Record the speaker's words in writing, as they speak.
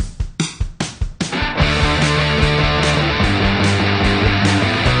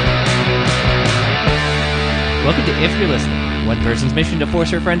Welcome to If You're Listening. One person's mission to force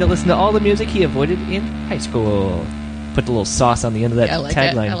her friend to listen to all the music he avoided in high school. Put a little sauce on the end of that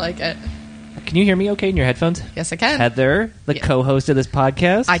tagline. I like it. Can you hear me okay in your headphones? Yes, I can. Heather, the co-host of this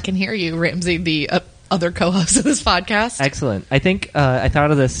podcast. I can hear you, Ramsey, the other co-host of this podcast. Excellent. I think I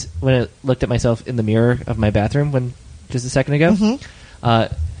thought of this when I looked at myself in the mirror of my bathroom just a second ago.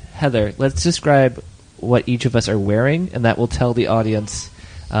 Mm-hmm. Heather, let's describe what each of us are wearing, and that will tell the audience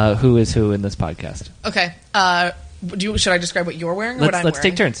who is who in this podcast. Okay. Should I describe what you're wearing or what I'm let's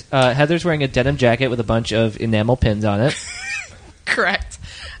wearing? take turns. Heather's wearing a denim jacket with a bunch of enamel pins on it. Correct.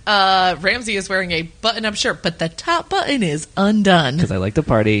 Ramsey is wearing a button-up shirt, but the top button is undone. Because I like to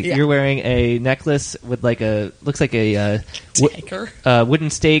party. Yeah. You're wearing a necklace with looks like a Dagger. Wooden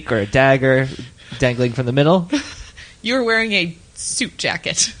stake or a dagger dangling from the middle. You're wearing a suit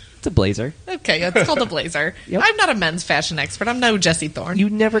jacket. It's a blazer. Okay, it's called a blazer. Yep. I'm not a men's fashion expert. I'm no Jesse Thorne. You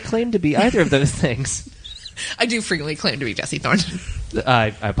never claimed to be either of those things. I do frequently claim to be Jesse Thorne.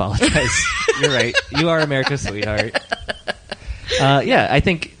 I apologize. You're right. You are America's sweetheart. Yeah, I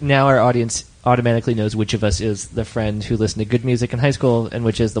think now our audience automatically knows which of us is the friend who listened to good music in high school and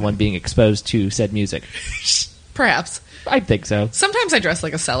which is the one being exposed to said music. Perhaps. I think so. Sometimes I dress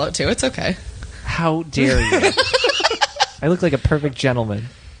like a sellout, too. It's okay. How dare you? I look like a perfect gentleman.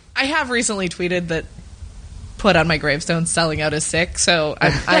 I have recently tweeted that put on my gravestone selling out is sick, so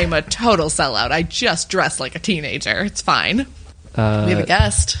I'm a total sellout. I just dress like a teenager. It's fine. We have a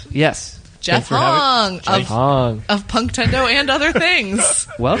guest. Yes. Jeff Hong of Punktendo and other things.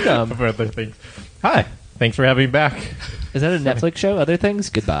 Welcome. For other things. Hi. Thanks for having me back. Is that a Netflix show? Other things?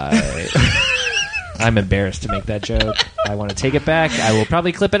 Goodbye. I'm embarrassed to make that joke. I want to take it back. I will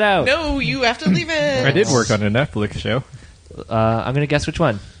probably clip it out. No, you have to leave it. I did work on a Netflix show. I'm going to guess which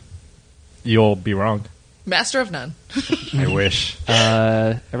one. You'll be wrong. Master of None. I wish.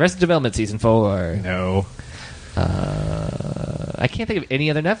 Arrested Development Season 4. No. I can't think of any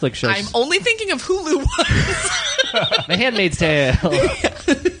other Netflix shows. I'm only thinking of Hulu ones. The Handmaid's Tale.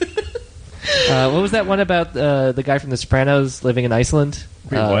 What was that one about the guy from The Sopranos living in Iceland?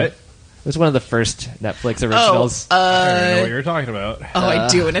 Wait, what? It was one of the first Netflix originals. I don't even know what you're talking about. I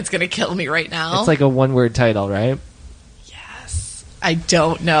do, and it's going to kill me right now. It's like a one-word title, right? Yes. I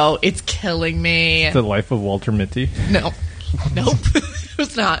don't know. It's killing me. The Life of Walter Mitty. No. Nope. It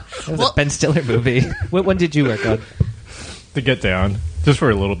was not. It was a Ben Stiller movie. What one did you work on? The Get Down. Just for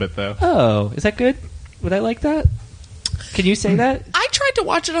a little bit, though. Oh, is that good? Would I like that? Can you say that? I tried to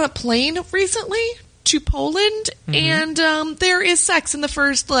watch it on a plane recently to Poland, and there is sex in the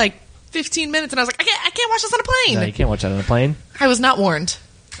first, 15 minutes, and I was like, I can't watch this on a plane. No, you can't watch that on a plane. I was not warned.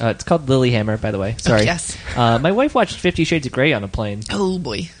 It's called Lilyhammer, by the way. Sorry. Yes. My wife watched 50 Shades of Grey on a plane. Oh,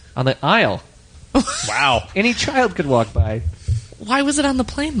 boy. On the aisle. Wow. Any child could walk by. Why was it on the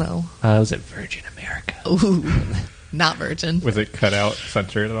plane, though? It was at Virgin America. Ooh. Not Virgin. Was it cut out,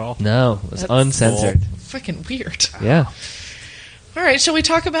 censored at all? No, it was That's uncensored. Freaking weird. Yeah. All right, shall we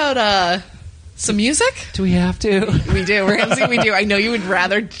talk about some music? Do we have to? We do, Ramsey, we do. I know you would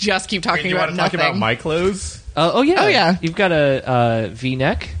rather just keep talking Do you about want to talk nothing. about my clothes? Oh, yeah. Oh, yeah. You've got a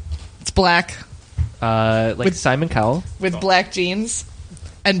V-neck. It's black Like Simon Cowell. with black jeans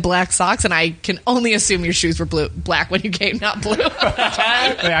and black socks, and I can only assume your shoes were black when you came, not blue. They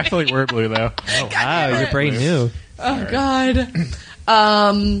actually were blue, though. Oh, wow, your brain knew. Oh,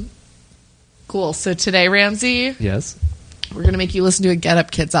 God. Cool. So today, Ramsey, Yes. we're going to make you listen to a Get Up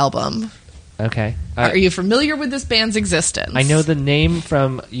Kids album. Okay. Are you familiar with this band's existence? I know the name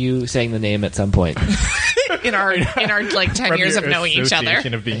from you saying the name at some point. in our 10 From years your of knowing each other.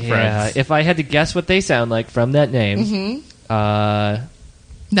 association of being Yeah, friends. if I had to guess what they sound like from that name, No,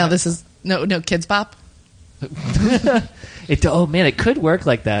 this is no Kids Bop. it could work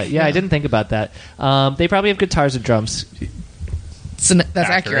like that. Yeah, I didn't think about that. They probably have guitars and drums. So that's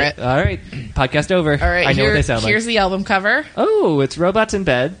accurate. All right, podcast over. All right, I know what they sound like. Here's the album cover. Oh, it's robots in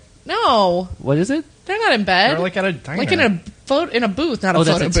bed. No, What is it? they're not in bed. They're like at a diner. Like in a booth, not a Oh,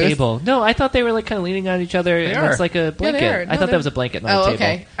 photo that's a booth. table. No, I thought they were kind of leaning on each other. They and are. It's like a blanket. are. I No, thought they're- that was a blanket, not a Oh, table.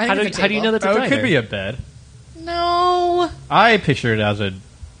 okay. I How think do, it's a how do you table. know that's a Oh, diner? it could be a bed. No, I picture it as a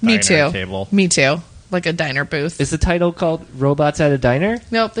me diner too. table. Me too. Like a diner booth. Is the title called Robots at a Diner?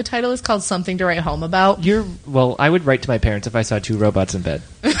 Nope. The title is called Something to Write Home About. I would write to my parents if I saw two robots in bed.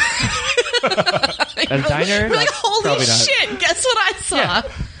 A diner? We're like, holy Probably not. shit! Guess what I saw? Yeah.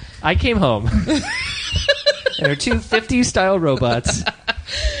 I came home. And there are two 50s style robots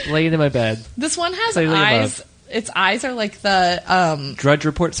laying in my bed. This one has Slightly eyes. above. Its eyes are like the Drudge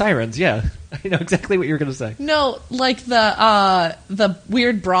Report sirens, yeah. I know exactly what you're going to say. no, like the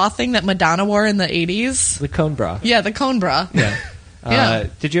weird bra thing that Madonna wore in the 80s. The cone bra. Yeah, the cone bra. Yeah. Yeah.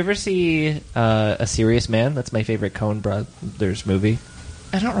 Did you ever see A Serious Man? That's my favorite Coen Brothers movie.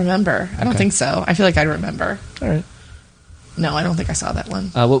 I don't remember. I don't Okay. think so. I feel like I'd remember. All right. No, I don't think I saw that one.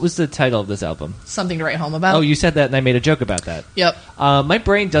 What was the title of this album? Something to Write Home About. Oh, you said that, and I made a joke about that. Yep. My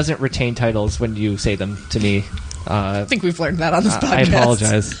brain doesn't retain titles when you say them to me. I think we've learned that on this podcast. I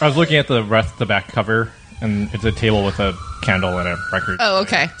apologize. I was looking at the back cover, and it's a table with a candle and a record. Oh,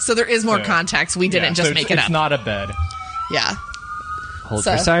 okay. So there is more Yeah. context. We didn't Yeah, just so make it's it up. not a bed. Yeah. Hold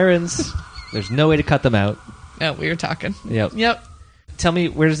So- for sirens. There's no way to cut them out. No, we were talking. Yep. Yep. Tell me,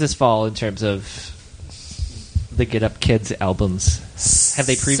 where does this fall in terms of the Get Up Kids albums? Have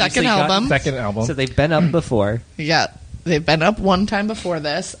they previously Second gotten- album. Second album. So they've been up before. Yeah. They've been up one time before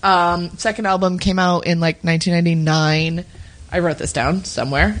this. Second album came out in like 1999. I wrote this down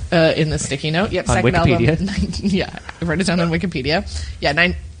somewhere in the sticky note. Yep, On second Wikipedia? album. Yeah, I wrote it down on Wikipedia. Yeah,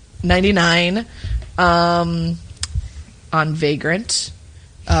 99 on Vagrant.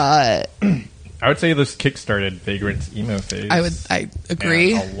 I would say this kickstarted Vagrant's emo phase. I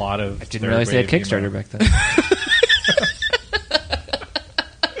agree. And a lot of. I didn't realize they had Kickstarter back then.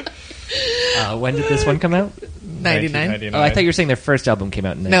 When did this one come out? 99. Oh, I thought you were saying their first album came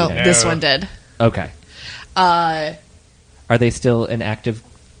out in No, 99. this one did. Okay. Uh, Are they still an active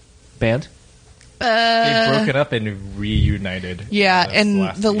band? They've broken up and reunited. yeah, this and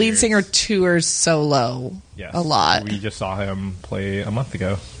last the few lead years. singer tours solo Yes. a lot. We just saw him play a month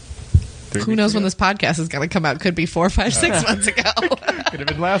ago. Who knows when this podcast is going to come out? Could be 4, 5, 6 months ago. Could have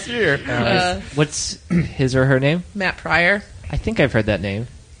been last year. What's his or her name? Matt Pryor. I think I've heard that name.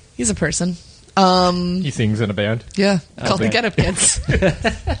 He's a person. He sings in a band. Yeah, called the Okay. Get Up Kids.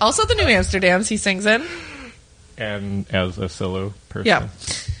 Also, the New Amsterdams he sings in. And as a solo person.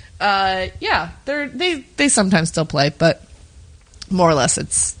 Yeah, yeah. They sometimes still play, but more or less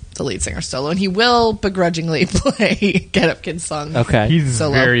it's the lead singer solo, and he will begrudgingly play Get Up Kids songs. Okay. He's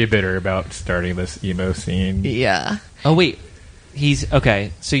Solo. very bitter about starting this emo scene. Yeah, Oh, wait. He's...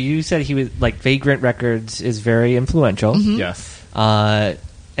 Okay. So you said he was... Like, Vagrant Records is very influential. Yes. And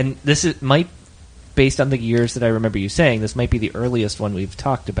this might... Based on the years that I remember you saying, this might be the earliest one we've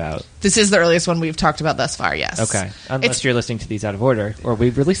talked about. this is the earliest one we've talked about thus far. Yes. Okay. Unless It's- you're listening to these out of order, or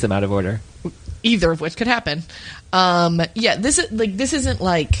we've released them out of order. Either of which could happen. Yeah, this isn't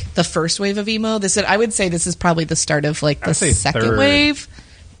like the first wave of emo. I would say this is probably the start of like the I'd say second third. wave.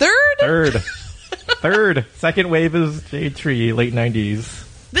 Third? Third. Second wave is Jade Tree, late 90s.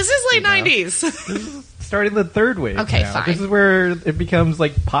 This is late 90s. Starting the third wave. Okay, now. fine. This is where it becomes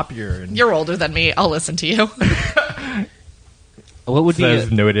like poppier. And You're older than me. I'll listen to you. What would be says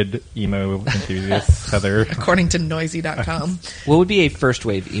a, noted emo enthusiast Heather. According to noisy.com. what would be a first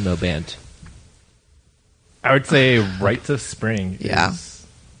wave emo band? I would say Rites of Spring Yeah. is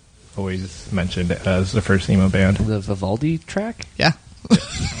always mentioned as the first emo band. The Vivaldi track? Yeah.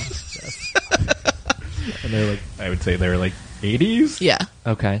 And they're like, I would say they're like 80s. Yeah.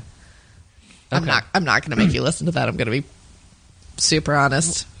 Okay. I'm not going to make you listen to that. I'm going to be super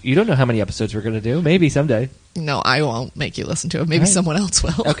honest. You don't know how many episodes we're going to do. Maybe someday. No, I won't make you listen to it. Maybe All right. someone else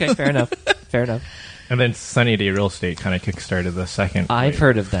will. Okay, fair enough. Fair enough. And then Sunny Day Real Estate kind of kickstarted the second I've wave.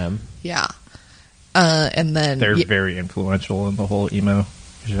 heard of them. Yeah. And then They're yeah, very influential in the whole emo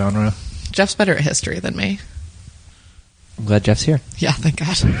genre. Jeff's better at history than me. I'm glad Jeff's here. Yeah, thank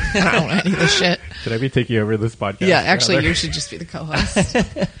God. I don't know any of this shit. Should I be taking over this podcast? Yeah, actually, Heather? you should just be the co-host.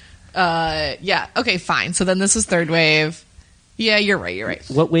 Yeah, okay, fine. So then this is third wave. Yeah, you're right.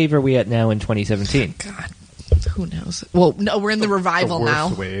 What wave are we at now in 2017? God, who knows? Well, no, we're in the revival the worst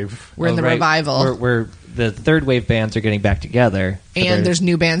now. wave. We're in the right. revival. We're the third wave bands are getting back together. for And their- there's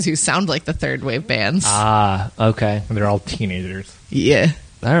new bands who sound like the third wave bands. okay. And they're all teenagers. Yeah.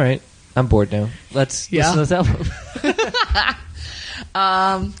 All right. I'm bored now. Let's Yeah. listen to this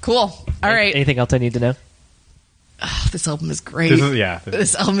album. Cool. All right. Anything else I need to know? Oh, this album is great.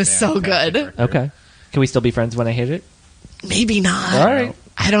 This album is so good. Okay. Can we still be friends when I hate it? Maybe not. All right.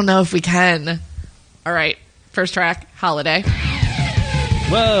 I don't know if we can. All right. First track, Holiday.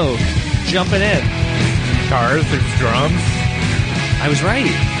 Whoa. Jumping in. Guitars, there's drums. I was right.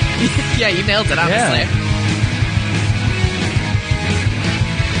 Yeah, you nailed it, honestly. Yeah.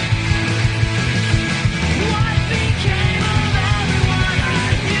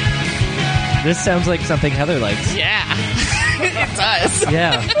 This sounds like something Heather likes. Yeah. It does.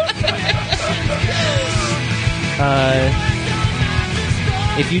 Yeah.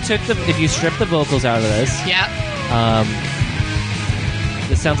 If you strip the vocals out of this, Yeah.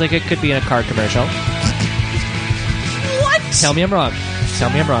 this sounds like it could be in a car commercial. What? Tell me I'm wrong. Tell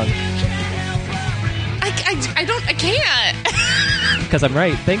me I'm wrong. I can't. Because I'm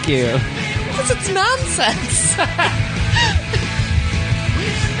right. Thank you. Because it's nonsense.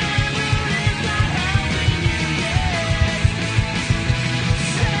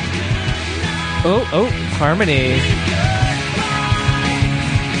 Oh, harmony.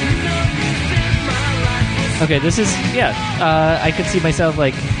 Okay, this is, I could see myself,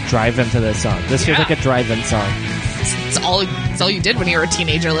 like, driving to this song. This feels like a drive-in song. It's all you did when you were a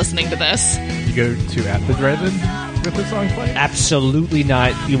teenager listening to this. You go to at the drive-in with the song playing? Absolutely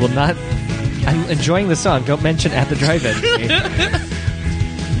not. You will not. I'm enjoying the song. Don't mention at the drive-in.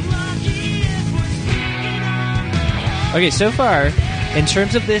 Okay, so far, in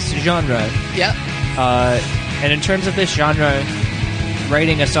terms of this genre, Yep. and in terms of this genre,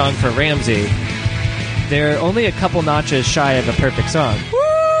 writing a song for Ramsey, they're only a couple notches shy of a perfect song.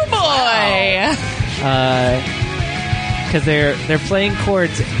 Woo, boy! Because they're playing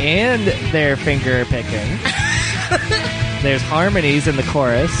chords and they're finger picking. There's harmonies in the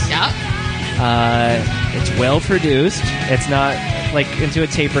chorus. Yep. It's well produced. It's not like into a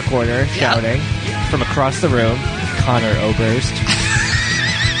tape recorder shouting from across the room. Connor Oberst.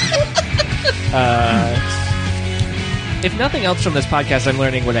 If nothing else from this podcast, I'm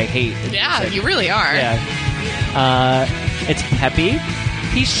learning what I hate. in Yeah, music. you really are. Yeah. It's peppy.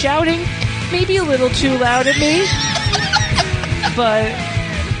 He's shouting maybe a little too loud at me, but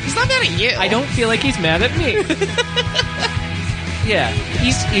He's not mad at you. I don't feel like he's mad at me. Yeah,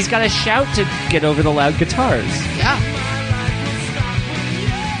 he's got to shout to get over the loud guitars. Yeah.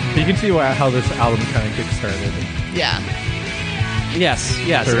 You can see how this album kind of kickstarted. Yeah. Yes.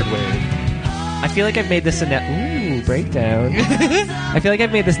 Third wave. I feel like I've made this breakdown. I feel like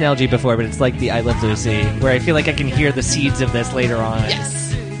I've made this analogy before, but it's like the I Love Lucy, where I feel like I can hear the seeds of this later on.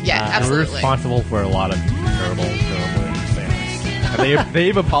 Yes. Yeah, We're absolutely. responsible for a lot of terrible fans. And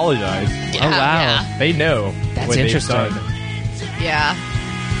they've apologized. Yeah, Oh, wow. Yeah. They know. That's what they've interesting. done. Yeah.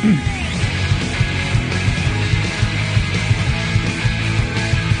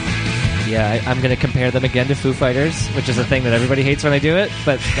 Yeah, I'm going to compare them again to Foo Fighters, which is a thing that everybody hates when I do it,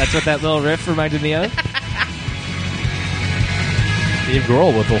 but that's what that little riff reminded me of. Dave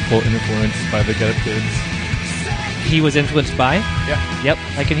Grohl was also influenced by the Get Up Kids. He was influenced by? Yeah. Yep,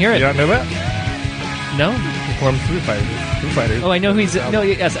 I can hear You it. don't know that? No? He formed Foo Fighters. Oh, I know he's... No,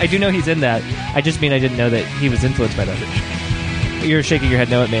 yes, I do know he's in that. I just mean I didn't know that he was influenced by that. You're shaking your head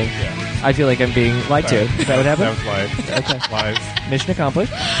no at me. Yeah. I feel like I'm being lied to. Is that what happened? That was live. Okay. Live. Mission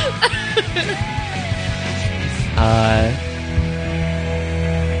accomplished.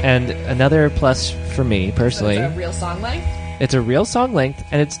 And another plus for me personally. It's a real song length? It's a real song length,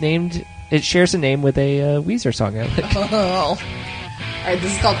 and it shares a name with a Weezer song. I like. Oh. All right,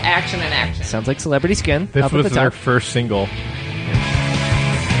 this is called Action and Action. Sounds like Celebrity Skin. This up at was the their top. first single.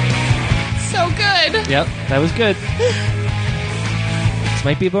 So good. Yep, that was good. This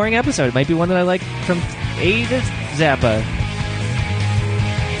might be a boring episode. It might be one that I like from A to Zappa.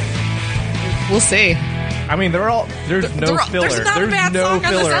 We'll see. I mean, there's no filler. there's not a bad no song on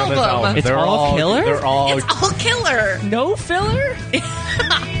this filler on this album. album. It's They're all killer? They're all. It's all killer. No filler? Isn't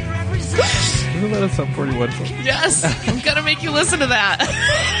that a Sum 41 song? Yes. I'm going to make you listen to that.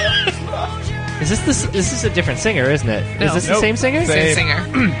 Is this is a different singer, isn't it? No. Is this the Nope. same singer? Same singer.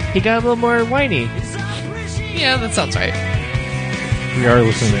 He got a little more whiny. Yeah, that sounds right. We are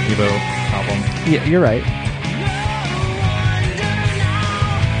listening to the Evo album. Yeah, you're right.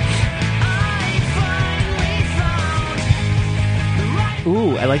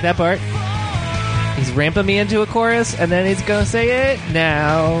 Ooh, I like that part. He's ramping me into a chorus, and then he's gonna say it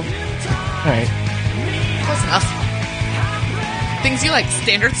now. All right, Close enough. Things you like.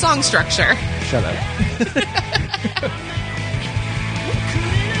 Standard song structure. shut up.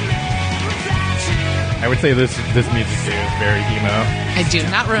 I would say this music too is very emo. I do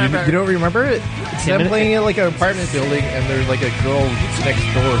not remember. You don't remember it? It's him them and- playing in like an apartment building, and there's like a girl next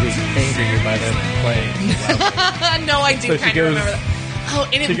door who's angry by them playing. No, I do So she kind of goes- remember that. Oh,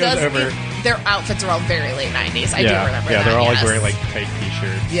 and she it goes does. over- Their outfits are all very late 90s. I do yeah, remember yeah, that. they're all yes. like wearing like tight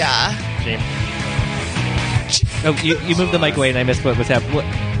t-shirts. Yeah. James, Oh, you moved the mic away, and I missed what was happening.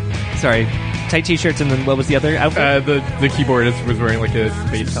 Sorry, tight t-shirts, and then what was the other outfit? the keyboardist was wearing like a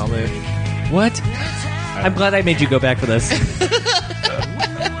space helmet. What? I'm glad I made you go back for this.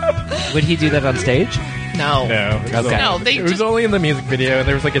 Would he do that on stage? No. No, it was Okay. only, No, they it was just- only in the music video. And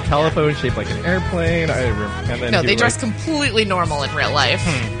there was like a telephone shaped like an airplane. And then No, he they was, dress like, completely normal in real life.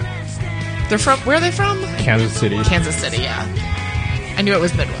 They're from. Where are they from? Kansas City. Kansas City. Yeah. I knew it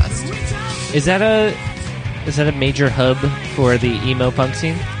was Midwest. Is that a major hub for the emo punk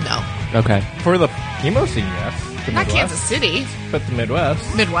scene? No, Okay. For the emo scene, yes. The not Midwest. Kansas City. But the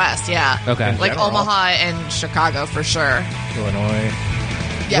Midwest, Midwest. Yeah. Okay. Like general. Omaha and Chicago for sure. Illinois.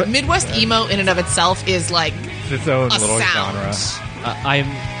 Yeah, What- Midwest emo in and of itself is like It's its own a little sound. genre. I'm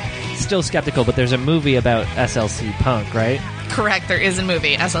still skeptical, but there's a movie about SLC punk, right? Correct. There is a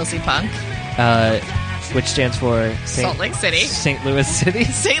movie, SLC Punk. which stands for Salt Lake City. St. Louis City.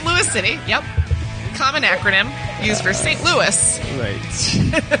 St. Louis City, yep. Common acronym used for St. Louis. Right.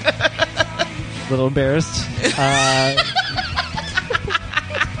 A little embarrassed.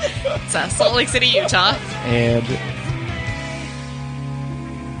 It's Salt Lake City, Utah. And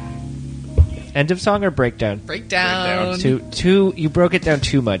end of song or breakdown? Breakdown. You broke it down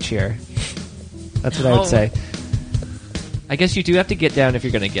too much here. That's what I would say. I guess you do have to get down if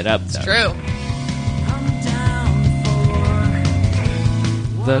you're going to get up, though. It's true.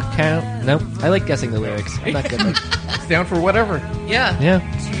 The count? Nope. I like guessing the lyrics. I'm not good at It's down for whatever. Yeah. Yeah.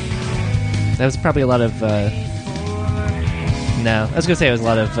 That was probably a lot of... No. I was going to say it was a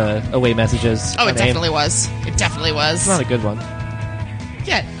lot of away messages. Oh, it definitely was. It definitely was. It's not a good one.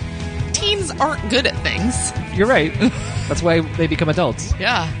 Yeah. Teens aren't good at things. You're right. That's why they become adults.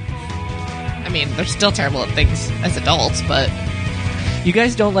 Yeah. I mean, they're still terrible at things as adults, but... You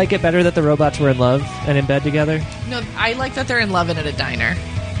guys don't like it better that the robots were in love and in bed together? No, I like that they're in love and at a diner.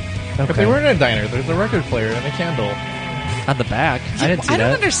 Okay. But they weren't in a diner. There's a record player and a candle. On the back. I didn't see I don't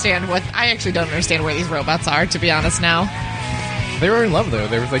that. understand I actually don't understand where these robots are, to be honest now. They were in love, though.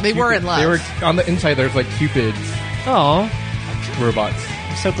 There was like They were in love. They were on the inside. There's like Cupid's Oh, robots.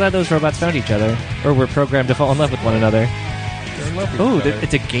 I'm so glad those robots found each other. Or were programmed to fall in love with one another. They're in love with Oh, each other.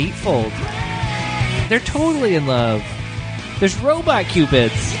 it's a gatefold. They're totally in love. There's robot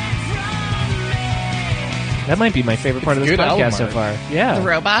cupids. That might be my favorite part of this Good podcast so album far. art. Yeah. The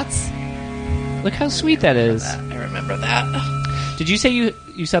robots. Look how sweet that is. I remember that. Did you say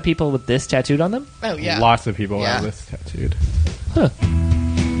you saw people with this tattooed on them? Oh, yeah. Lots of people Yeah. have this tattooed. Huh.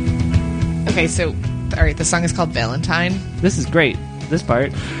 Okay, so, all right, the song is called Valentine. This is great. This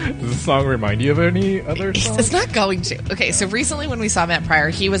part. Does this song remind you of any other songs? It's not going to. Okay, so recently when we saw Matt Pryor,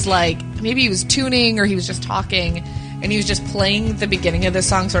 he was like, maybe he was tuning or he was just talking, and he was just playing the beginning of the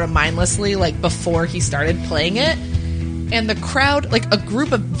song sort of mindlessly, like before he started playing it. And the crowd, like a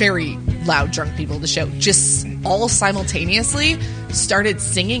group of very loud drunk people at the show, just all simultaneously started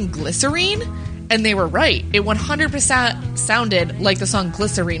singing Glycerine, and they were right. It 100% sounded like the song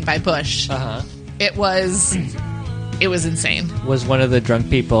Glycerine by Bush. Uh-huh. It was insane. Was one of the drunk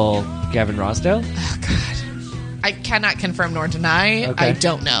people Gavin Rossdale? Oh, God. I cannot confirm nor deny. Okay. I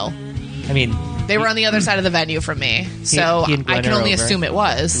don't know. I mean... They were on the other side of the venue from me, so he and Gwen I can are only over. assume it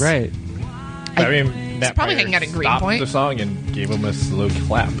was. Right. I mean, Matt probably Pryor hanging out in stopped Greenpoint. the song and gave him a slow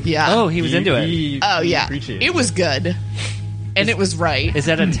clap. Yeah. Oh, he was into it. Oh, yeah. appreciated It was good. And it was right. Is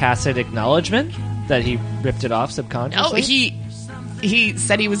that a tacit acknowledgement that he ripped it off subconsciously? Oh, he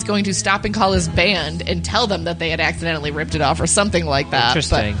said he was going to stop and call his band and tell them that they had accidentally ripped it off or something like that.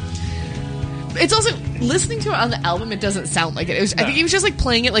 Interesting. But it's also, listening to it on the album, it doesn't sound like it. I think he was just like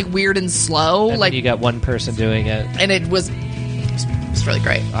playing it like weird and slow. And like then you got one person doing it. And it was really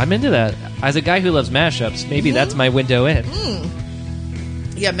great. I'm into that. As a guy who loves mashups, maybe that's my window in.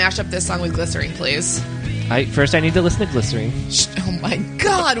 Yeah, mash up this song with Glycerine, please. First I need to listen to Glycerine. Oh my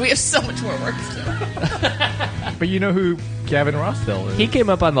God, we have so much more work to do. But you know who Gavin Rossdale is? He came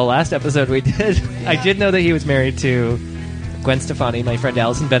up on the last episode we did. I did know that he was married to Gwen Stefani. My friend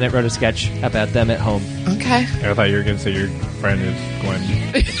Allison Bennett wrote a sketch about them at home. Okay. I thought you were going to say your friend is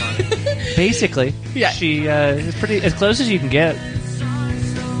Gwen. Basically, Yeah. she is pretty as close as you can get,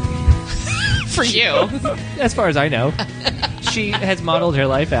 For you. as far as I know. She has modeled her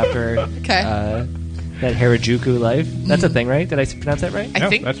life after Okay. that Harajuku life. That's a thing, right? Did I pronounce that right? I No,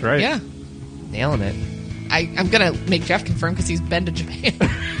 think that's right. Yeah. Nailing it. I'm going to make Jeff confirm because he's been to Japan.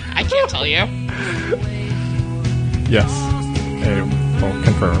 I can't tell you. Yes. I'll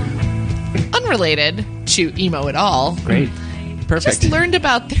confirm. Unrelated to emo at all. Great. Perfect. Just learned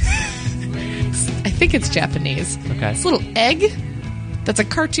about this. I think it's Japanese. Okay. This little egg that's a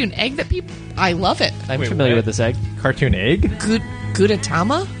cartoon egg that people... I love it. I'm Wait, familiar what? with this egg. Cartoon egg?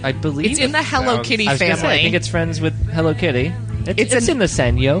 Gudetama? I believe It's in the Hello sounds- Kitty I was gonna family. say, I think it's friends with Hello Kitty. It's It's an- in the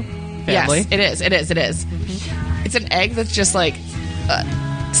Sanyo family. Yes, it is. It is. It is. It's an egg that's just like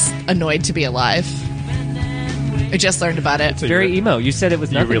annoyed to be alive. I just learned about it. So Very you- emo. You said it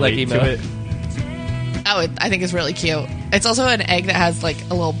was you nothing like relate emo. to it? Oh, I think it's really cute. It's also an egg that has like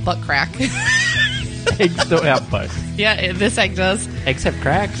a little butt crack. Eggs don't have butts. Yeah, this egg does. Eggs have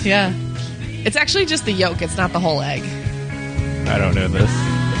cracks. Yeah. It's actually just the yolk. It's not the whole egg. I don't know this.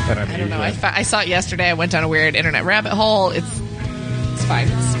 And I'm I don't know. Asian. I saw it yesterday. I went down a weird internet rabbit hole. It's fine.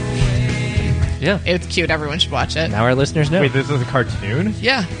 Yeah. It's cute. Everyone should watch it. Now our listeners know. Wait, this is a cartoon?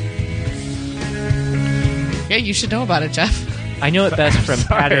 Yeah. Yeah, you should know about it, Jeff. I know it best from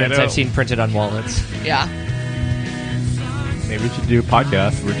Sorry, I patterns know. I've seen printed on walnuts. Yeah. Maybe we should do a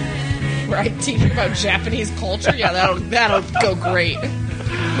podcast. Where I teach about Japanese culture. Yeah, that'll go great.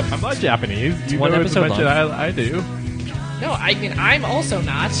 I'm not Japanese. You one know as episode much long. as I do. No, I mean, I'm also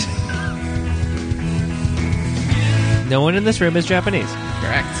not. No one in this room is Japanese.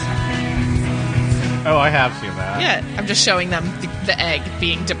 Correct. Oh, I have seen that. Yeah, I'm just showing them the egg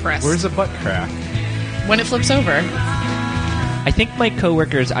being depressed. Where's the butt crack? when it flips over? I think my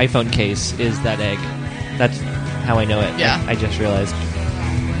coworker's iPhone case is that egg. That's how I know it. Yeah. I just realized.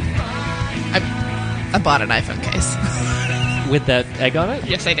 I bought an iPhone case. With that egg on it?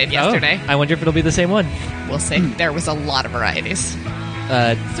 Yes, I did yesterday. Oh, I wonder if it'll be the same one. We'll see. There was a lot of varieties.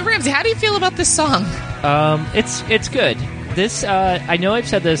 Uh, So, Ramsey, how do you feel about this song? it's good. This I know I've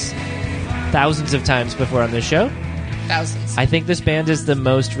said this thousands of times before on this show. Thousands. I think this band is the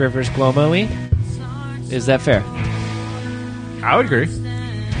most Rivers Cuomo-y. Is that fair? I would agree.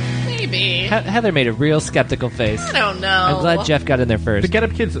 Maybe. Heather made a real skeptical face. I don't know. I'm glad Jeff got in there The first. Get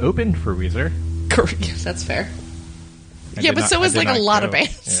Up Kids opened for Weezer. Yes, that's fair. I Yeah, did but not- so I is did like a not lot go. of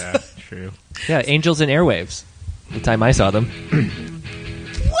bands. Yeah, true. Yeah, Angels and Airwaves. The time I saw them.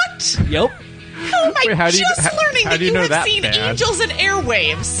 What? Yep. How am I Wait, how do you- just how- learning how that do you you know have that seen band? Angels and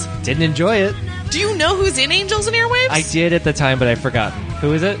Airwaves? Didn't enjoy it. Do you know who's in Angels and Airwaves? I did at the time, but I've forgotten.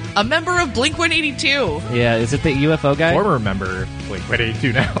 Who is it? A member of Blink-182. Yeah, is it the UFO guy? Former member, like, what do you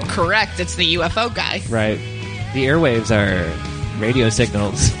do now? Correct. It's the UFO guy. Right. The airwaves are radio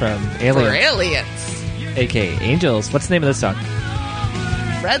signals from For aliens, aliens. aka angels. What's the name of this song?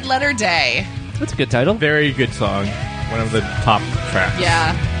 Red Letter Day. That's a good title. Very good song. One of the top tracks.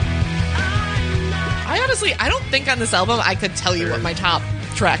 Yeah. I honestly, I don't think on this album I could tell you what my top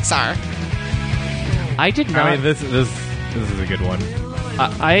tracks are. I did not. I mean, this is a good one.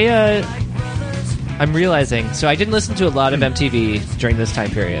 I'm realizing. So I didn't listen to a lot of MTV during this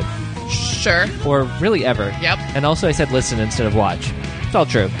time period, Sure. or really ever. Yep. And also, I said listen instead of watch. It's all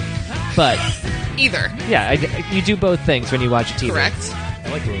true. But Either. yeah, you do both things when you watch a TV. Correct. I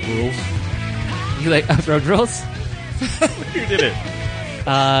like Road Rules. You like Road Rules? Who did it?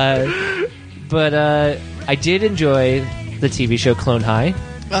 But I did enjoy the TV show Clone High.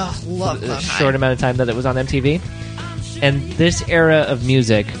 Oh, love The Clone High. short amount of time that it was on MTV. And this era of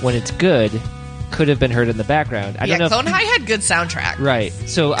music, when it's good, could have been heard in the background. I Yeah, don't know. Clone High had good soundtrack. Right.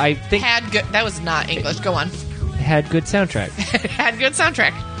 So I think Had good. That was not English. Go on. had good soundtrack. Had good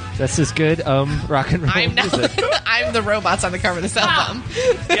soundtrack. That's just good rock and roll I'm now. music. I'm the robots on the cover of this album.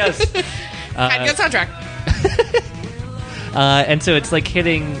 Yes. Had good soundtrack. And so it's like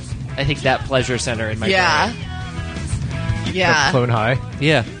hitting, I think, that pleasure center in my Yeah. brain. Yeah. Clone High.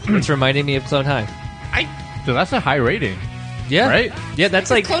 Yeah. It's reminding me of Clone High. So that's a high rating. Yeah. Right? Yeah, that's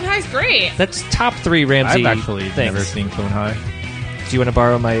like Clone High's great. that's top 3 Ramsey I've actually things. never seen Clone High. Do you want to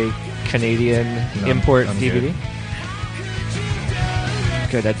borrow my Canadian No, import I'm DVD?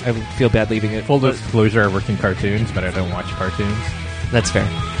 Good. I feel bad leaving it. Full disclosure, I work in cartoons, but I don't watch cartoons. That's fair.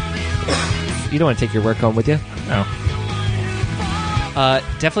 You don't want to take your work home with you. No.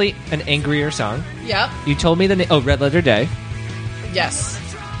 Definitely an angrier song. Yep. You told me the name. Oh, Red Letter Day. Yes.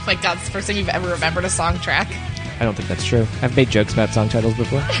 My God, it's the first time you've ever remembered a song track. I don't think that's true. I've made jokes about song titles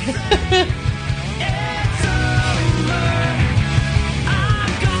before.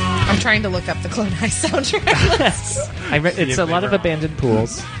 I'm trying to look up the Clone High soundtrack list. It's a lot of abandoned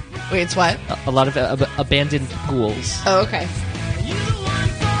pools. Wait, it's what? A lot of abandoned pools. Oh, okay.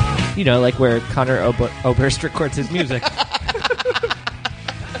 You know, like where Connor Oberst records his music.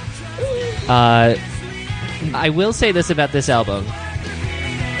 I will say this about this album.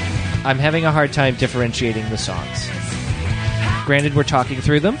 I'm having a hard time differentiating the songs. Granted, we're talking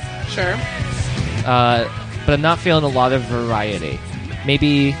through them, Sure. but I'm not feeling a lot of variety.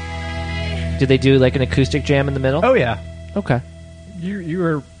 Maybe, did they do like an acoustic jam in the middle? Oh, yeah. Okay. You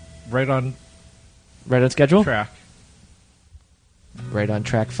were right on Right on schedule? track. Right on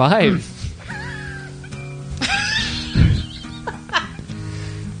track 5.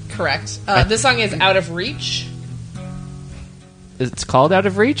 Correct. This song is Out of Reach. It's called Out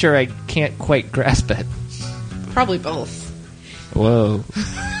of Reach, or I can't quite grasp it? Probably both. Whoa.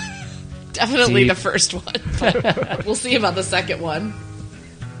 Definitely Deep. the first one. But we'll see about the second one.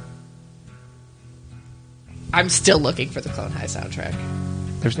 I'm still looking for the Clone High soundtrack.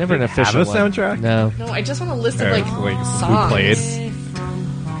 There's never an Did it have official a one. soundtrack? No. No, I just want a list of Or, like wait, who songs. played?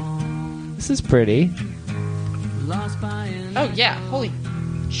 This is pretty. Oh yeah, holy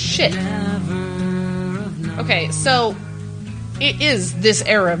shit. Okay, so it is this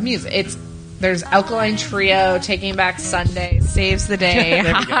era of music. There's Alkaline Trio, Taking Back Sunday, Saves the Day,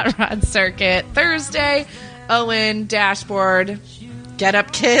 Hot Rod Circuit, Thursday, Owen, Dashboard, Get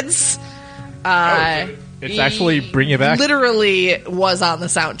Up Kids. It's actually Bring It Back? Literally was on the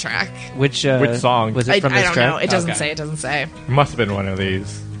soundtrack. Which Which song? Was it I from don't this track? know. It doesn't Okay. say. It doesn't say. It must have been one of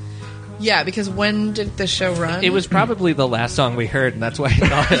these. Yeah, because when did the show run? It was probably the last song we heard, and that's why I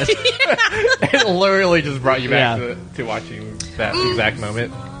thought it. It literally just brought you back Yeah. to watching that exact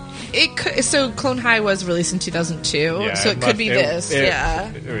moment. It could, so Clone High was released in 2002, so it could be this. Yeah,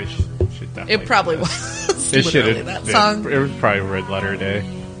 It should definitely it probably be this. was. It should literally have. that song. It was probably Red Letter Day.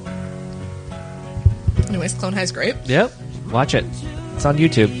 Anyways, Clone High's great. Yep. Watch it. It's on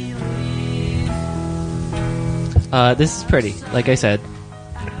YouTube. This is pretty, like I said.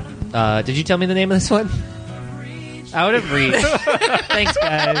 Did you tell me the name of this one? Out of Reach. Thanks,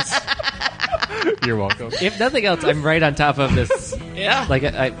 guys. You're welcome. If nothing else, I'm right on top of this. Yeah, Like,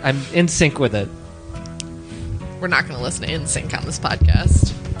 I'm in sync with it we're not going to listen to NSYNC on this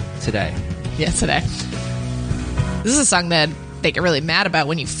podcast. today. Yeah, today. This is a song that they get really mad about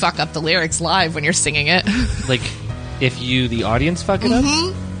when you fuck up the lyrics live when you're singing it. Like, if you, the audience, fuck it up?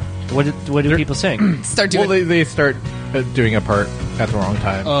 What do people sing? Start doing. Well, they start doing a part at the wrong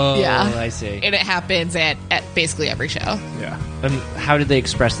time. Oh, Yeah. I see. and it happens at basically every show. Yeah. And how did they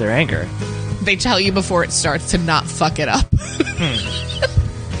express their anger? They tell you before it starts to not fuck it up.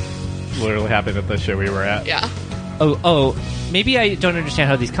 Literally happened at the show we were at. Yeah. Oh, maybe I don't understand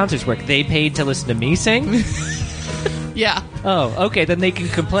how these concerts work. They paid to listen to me sing? Yeah. Oh, okay, then they can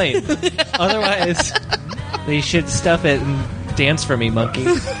complain. Otherwise, they should stuff it and dance for me, monkey.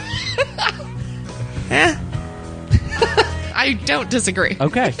 I don't disagree.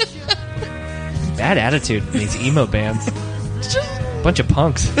 Okay. Bad attitude in these emo bands. Bunch of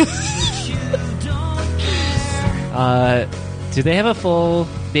punks. Do they have a full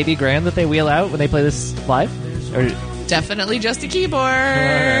baby grand that they wheel out when they play this live? Or Definitely just a keyboard.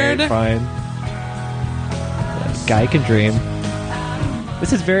 alright, fine. Guy can dream.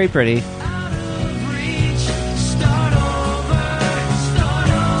 This is very pretty.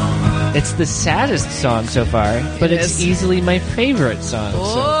 It's the saddest song so far, but It it's is. easily my favorite song. So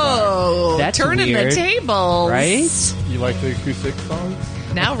far. Oh, That's turning weird, the tables. Right? You like the acoustic songs?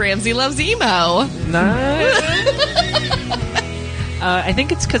 Now Ramsey loves emo. I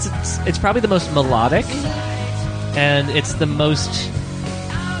think it's because it's probably the most melodic, and it's the most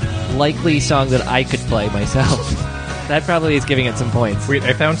likely song that I could play myself. That probably is giving it some points. Wait,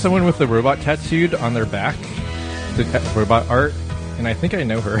 I found someone with the robot tattooed on their back. The robot art, and I think I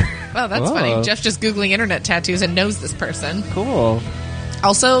know her. Oh, that's Whoa. funny. Jeff just Googling internet tattoos and knows this person. Cool.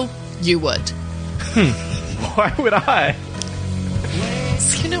 Also, you would. Why would I?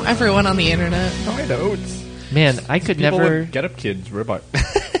 So you know everyone on the internet. No, I don't. Man, I could People never. with Get Up Kids robot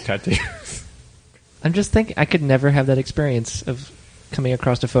tattoos. I'm just thinking I could never have that experience of coming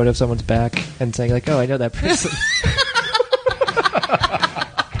across a photo of someone's back and saying like, "Oh, I know that person."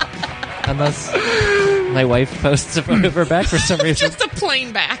 Unless my wife posts a photo of her back for some reason. Just a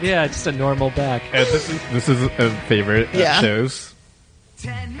plain back. Yeah, just a normal back. And this is a favorite Yeah. shows.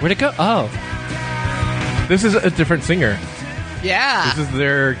 Where'd it go? Oh, This is a different singer. Yeah. This is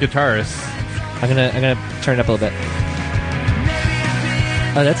their guitarist. I'm gonna turn it up a little bit.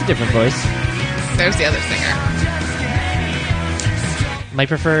 Oh, that's a different voice. There's the other singer. My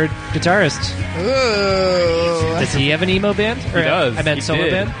preferred guitarist. Ooh. Does he have an emo band? He does. I meant He solo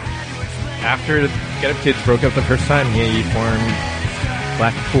did. band. After Get Up Kids broke up the first time, he formed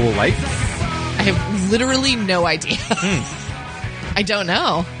Blackpool Lights. I have literally no idea. I don't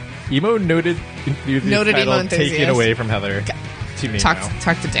know. Emo noted enthusiast Noted emo title enthusiast. taken away from Heather to me Talk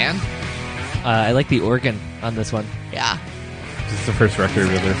now. to Dan. I like the organ on this one. Yeah. This is the first record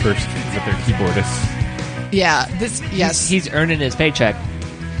with their keyboardist. Yeah. Yes. He's earning his paycheck.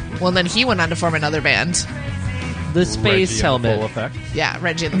 Well, then he went on to form another band. The Space Reggie and the Helmet. Full Effect. Yeah,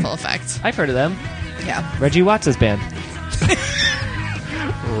 Reggie and the Full Effect. I've heard of them. Yeah. Reggie Watts' band.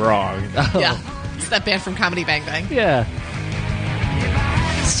 Wrong. Yeah. It's that band from Comedy Bang Bang. Yeah.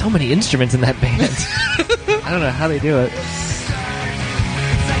 So many instruments in that band. I don't know how they do it.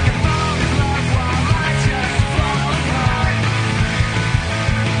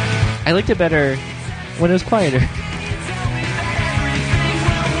 I liked it better when it was quieter.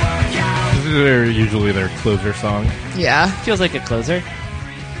 This is usually their closer song. Yeah. Feels like a closer.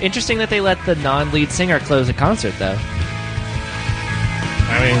 Interesting that they let the non-lead singer close a concert, though.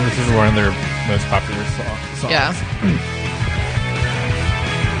 I mean, this is one of their most popular songs. Yeah.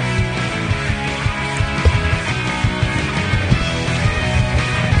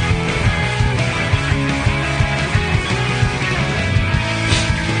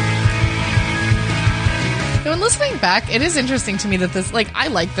 When listening back, it is interesting to me that this, like, I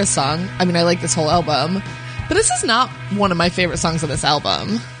like this song. I mean, I like this whole album. But this is not one of my favorite songs of this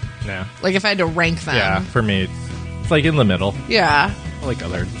album. Yeah. Like, if I had to rank them. Yeah, for me, it's like in the middle. Yeah. I like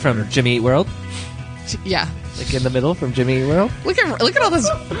other. From Jimmy Eat World. Yeah. like in the middle from Jimmy Eat World. Look at all this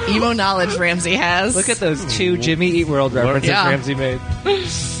emo knowledge Ramsey has. Look at those 2 Jimmy Eat World references Yeah. Ramsey made.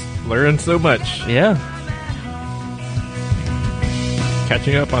 Learn so much. Yeah.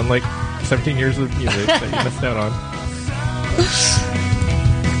 Catching up on like 17 years of music that you missed out on.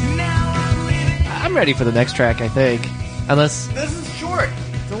 I'm ready for the next track, I think. Unless... This is short.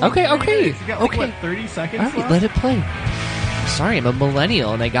 Okay. You got Okay. what, 30 seconds All right, let it play. Sorry, I'm a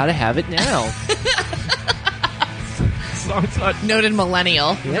millennial and I gotta have it now. Song's not... Noted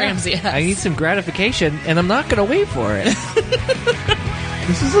millennial Yeah. Ramsey has. I need some gratification and I'm not gonna wait for it.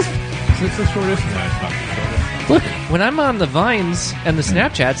 This is the shortest? No, it's not the shortest. Look, when I'm on the Vines and the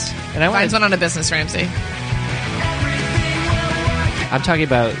Snapchats, and I Vines want went on a business, Ramsey. I'm talking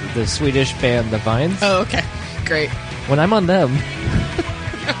about the Swedish band The Vines. Oh, okay. Great. When I'm on them,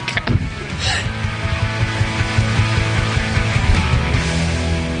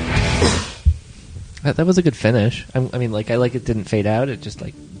 that was a good finish. I mean, like, I like it didn't fade out. It just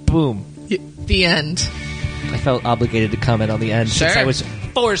like boom. The end. I felt obligated to comment on the end since Sure. I was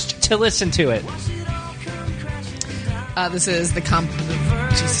forced to listen to it. This is the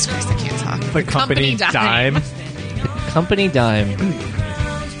Jesus Christ, I can't talk. The company dime. Company Dime.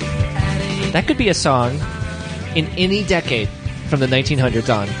 That could be a song in any decade from the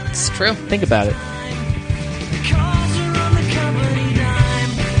 1900s on. It's true. Think about it.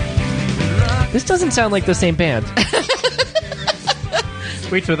 This doesn't sound like the same band.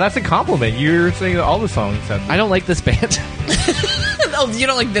 Wait, so that's a compliment. You're saying that all the songs have... I don't like this band. Oh, you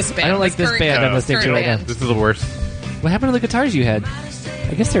don't like this band. I don't like this current- band I'm listening to current right now. band. This is the worst. What happened to the guitars you had?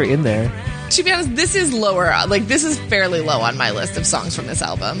 I guess they're in there. To be honest, this is lower. Like, this is fairly low on my list of songs from this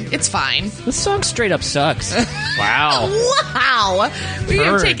album. It's fine. This song straight up sucks. Wow. Wow! We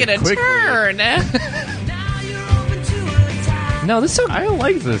have Turn taken a quickly. turn. No, this song... I don't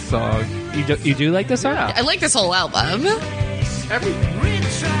like this song. You do like this song? Yeah. I like this whole album.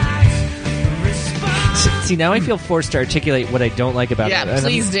 See, now I feel forced to articulate what I don't like about Yeah, it. And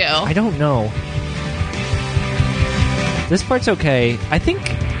please do. I don't know. This part's okay. I think...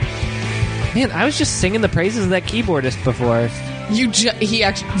 Man, I was just singing the praises of that keyboardist before. He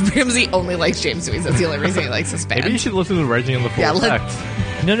actually... Ramsey only likes James Wees. That's the only reason he likes this band. Maybe you should listen to Reggie on the full Yeah, let-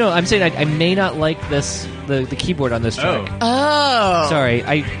 effect. No, I'm saying I may not like this the keyboard on this track. Oh. Sorry,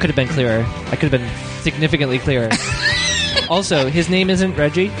 I could have been clearer. I could have been significantly clearer. Also, his name isn't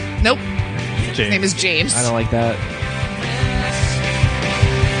Reggie. Nope. James. His name is James. I don't like that.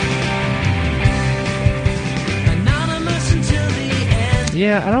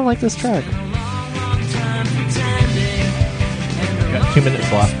 Yeah, I don't like this track. Got 2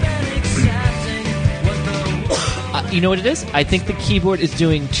 minutes left. You know what it is? I think the keyboard is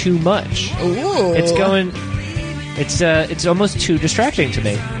doing too much. Ooh. It's going. It's almost too distracting to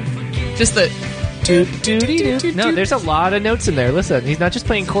me. Just the... No, there's a lot of notes in there. Listen, he's not just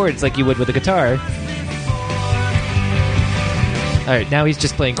playing chords like you would with a guitar. All right, now he's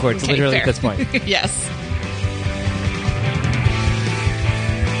just playing chords, Okay, literally fair. at this point. Yes.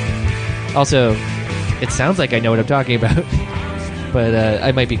 Also, it sounds like I know what I'm talking about, but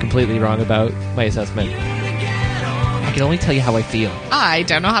I might be completely wrong about my assessment. I can only tell you how I feel. I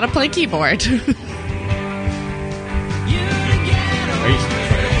don't know how to play keyboard. Are you trying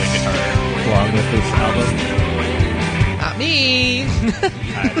to play guitar along with this album? Not me.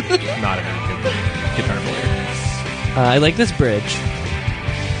 I'm not a very good guitar player. I like this bridge.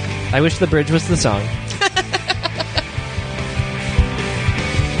 I wish the bridge was the song.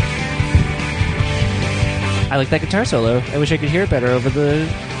 I like that guitar solo. I wish I could hear it better over the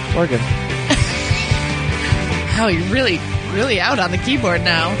organ. Wow, you're really, really out on the keyboard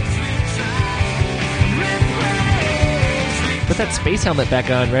now. Put that space helmet back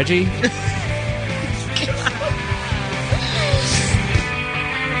on, Reggie.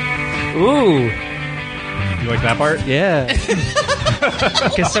 Ooh, You like that part? yeah.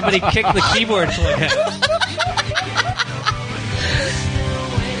 Because somebody kicked the keyboard plug out.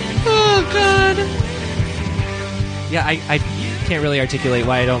 Oh, God. Yeah, I can't really articulate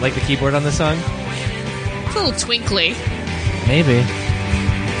why I don't like the keyboard on this song. It's a little twinkly. Maybe.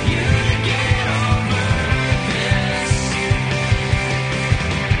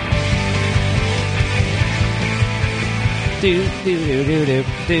 Do do do do do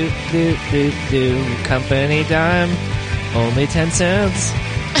do do do do. Company dime, only 10 cents.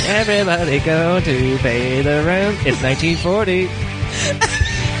 Everybody go to pay the rent. It's 1940.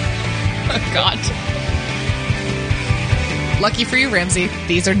 Oh, God. Lucky for you, Ramsey.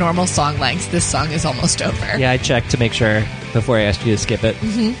 These are normal song lengths. This song is almost over. Yeah, I checked to make sure before I asked you to skip it.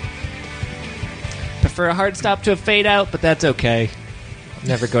 Mm-hmm. Prefer a hard stop to a fade out, but that's okay.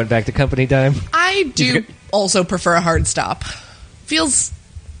 Never going back to company dime. I do. also prefer a hard stop. Feels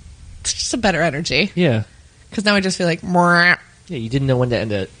just a better energy. Yeah. Because now I just feel like, "Mwah." Yeah, you didn't know when to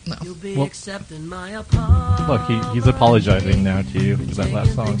end it. No. You'll be Well- accepting my apology. Look, he's apologizing now to you for that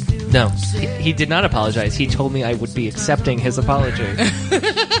last song. No, he did not apologize. He told me I would be accepting his apology.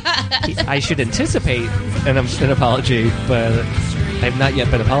 I should anticipate an apology, but I've not yet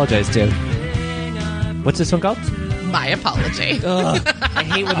been apologized to. What's this one called? My apology. Ugh, I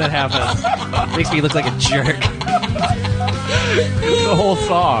hate when that happens. Makes me look like a jerk. The whole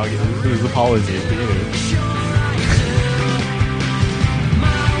song is his apology to you.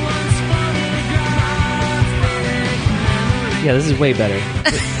 Yeah, this is way better.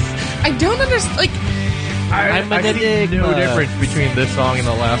 I don't understand. Like, I'm an I see no enigma. difference between this song and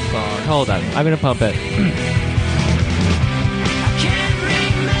the last song. Hold on, I'm gonna pump it.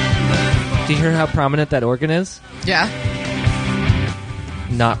 Do you hear how prominent that organ is? yeah.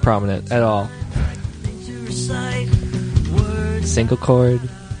 Not prominent at all. Single chord,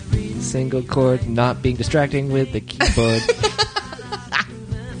 not being distracting with the keyboard.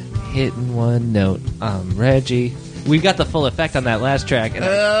 Hitting one note. Reggie. We got the full effect on that last track, and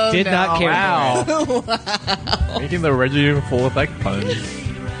I did not care. Wow. Making the Reggie full effect puns.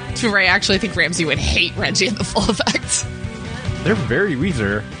 I actually think Ramsey would hate Reggie in the full effect. They're very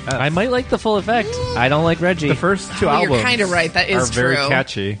Weezer. I might like the full effect. I don't like Reggie. The first two Oh, you're albums kinda right, that is are very true.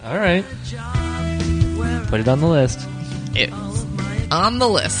 catchy. All right. Put it on the list. It's on the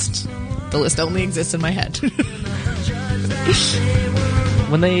list. The list only exists in my head.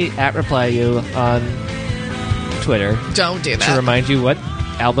 When they @reply you on Twitter Don't do to that. remind you what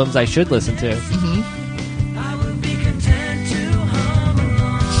albums I should listen to.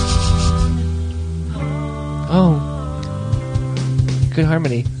 Oh. Good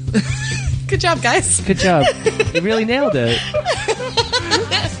harmony. Good job, guys. Good job. You really nailed it.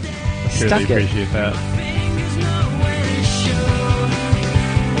 Sure, Stuck they it. appreciate that.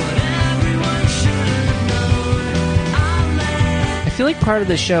 I feel like part of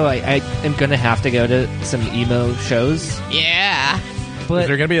the show I am going to have to go to some emo shows. Yeah. Is But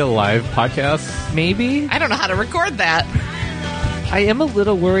there going to be a live podcast? maybe I don't know how to record that. I am a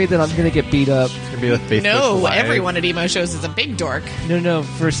little worried that I'm going to get beat up. It's going to be a Facebook No, Live. everyone at emo shows is a big dork. No,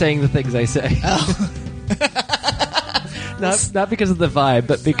 for saying the things I say. Oh. Not because of the vibe,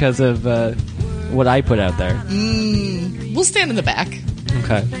 but because of what I put out there. We'll stand in the back.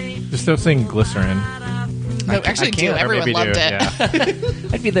 Okay. Just don't sing Glycerin. No, actually, I do. can't, or Everyone maybe loved do, it. yeah.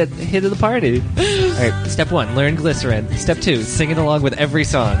 I'd be the hit of the party. All right, step 1, learn Glycerin. Step 2, sing it along with every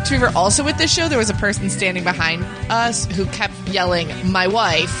song. To be fair, also with this show, there was a person standing behind us who kept yelling, "My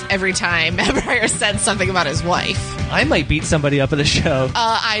wife," every time Briar said something about his wife. I might beat somebody up at a show.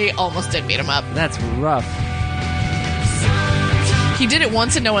 I almost did beat him up. That's rough. He did it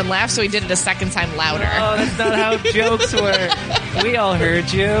once and no one laughed, so he did it a second time louder. Oh, that's not how jokes work. We all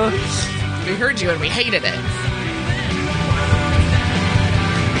heard you. We heard you and we hated it.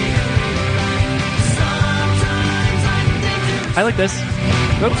 I like this.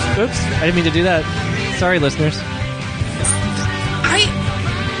 Oops. I didn't mean to do that. Sorry, listeners.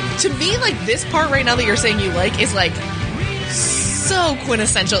 To me, like, this part right now that you're saying you like is like so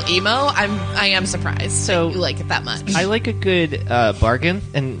quintessential emo. I am surprised So- that you like it that much. I like a good bargain,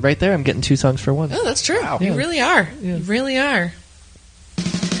 and right there I'm getting 2 songs for 1. Oh, that's true. Yeah. You really are. Yeah. You really are.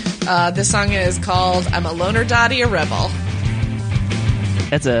 This song is called "I'm a Loner Dottie, a Rebel."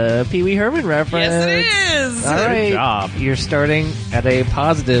 That's a Pee Wee Herman reference. Yes, it is. All right. job. You're starting at a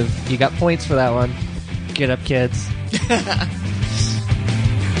positive. You got points for that one. Get up, kids.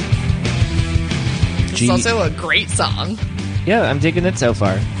 It's also a great song. Yeah, I'm digging it so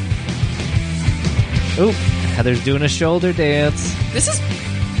far. Oop, Heather's doing a shoulder dance. This is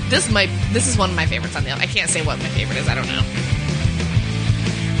one of my favorites on the album. I can't say what my favorite is. I don't know.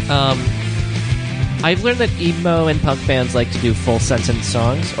 I've learned that emo and punk bands like to do full sentence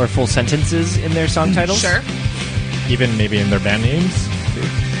songs or full sentences in their song titles. Sure. Even maybe in their band names.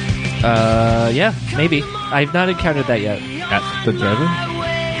 Yeah, maybe. I've not encountered that yet. At the drive-in.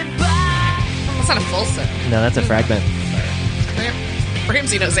 That's not a full set. No, that's a fragment.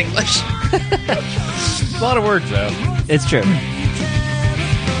 Ramsey knows English. A lot of words, though. It's true.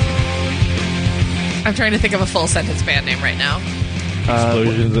 I'm trying to think of a full sentence band name right now.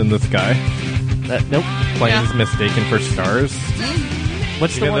 Explosions in the sky. Nope. Planes Yeah. mistaken for stars.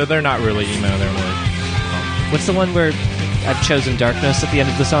 What's the Even though one? they're not really emo, they're more... What's the one where I've chosen darkness at the end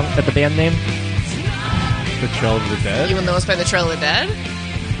of the song? At the band name? The Trail of the Dead. Even though it's by the Trail of the Dead.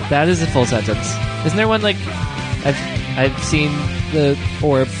 That is a full sentence. Isn't there one like I've seen the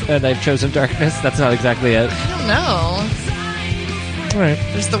orb and I've chosen darkness? That's not exactly it. I don't know. All right.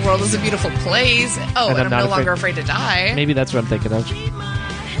 There's The World is a Beautiful Place. Oh, And and I'm I'm Not No Longer Afraid- Afraid to Die. Maybe that's what I'm thinking of.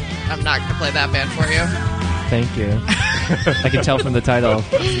 I'm not going to play that band for you. Thank you. I can tell from the title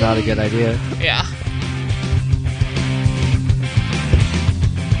it's not a good idea. Yeah.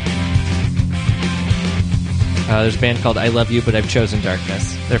 There's a band called I Love You, But I've Chosen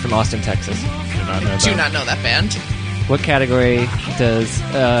Darkness. They're from Austin, Texas. Do not know that band. What category does...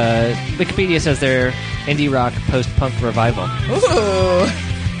 Wikipedia says they're indie rock post-punk revival. Ooh.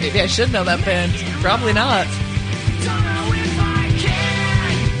 Maybe I should know that band. Probably not.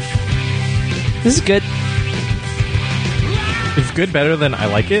 This is good. Is good better than I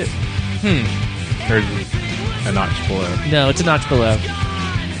like it? Or is it a notch below? No, it's a notch below.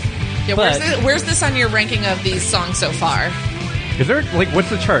 Yeah, But- where's this on your ranking of these songs so far? Is there, like,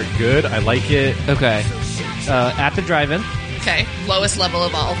 what's the chart? Good, I like it. Okay. At the drive-in. Okay, lowest level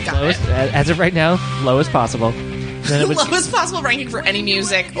of all. Got Lowest, it. as of right now, lowest possible. Then it would Lowest possible ranking for any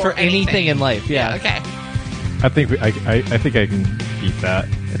music or for anything in life, yeah. Okay. I think I think I can beat that.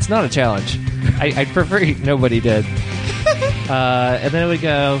 It's not a challenge. I'd prefer nobody did. And then it would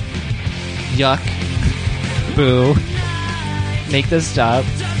go, yuck, boo, make this stop.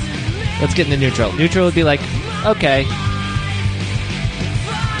 Let's get into neutral. Neutral would be like, okay.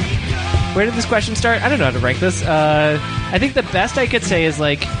 Where did this question start? I don't know how to rank this. I think the best I could say is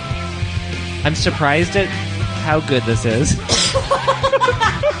like, I'm surprised at how good this is.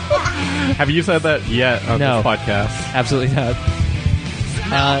 Have you said that yet on No. this podcast? Absolutely not.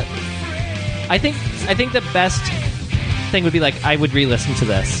 I think the best thing would be like, I would re-listen to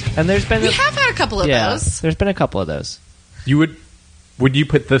this. And there's been We have had a couple of those. there's been a couple of those. Would you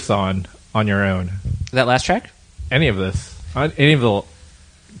put this on your own? That last track? Any of this? Any of the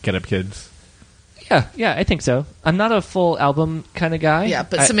Get Up Kids? Yeah, I think so. I'm not a full album kind of guy. Yeah,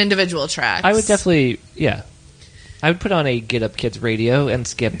 but some individual tracks. I would definitely, yeah. I would put on a Get Up Kids radio and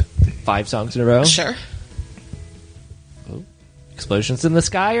skip 5 songs in a row. Sure. Explosions in the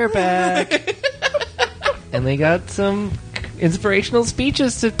Sky are back. And they got some inspirational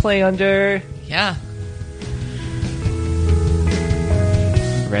speeches to play under. Yeah.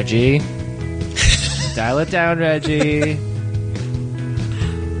 Reggie. Dial it down, Reggie.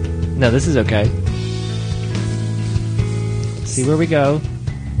 No, this is okay. Let's see where we go.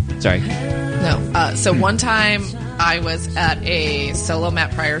 Sorry. No. So one time I was at a solo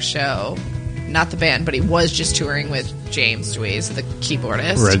Matt Pryor show. Not the band, but he was just touring with James Dweez, the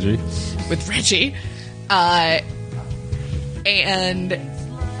keyboardist. Reggie. With Reggie. And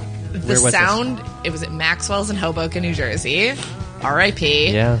the Where was sound, it was at Maxwell's in Hoboken, New Jersey.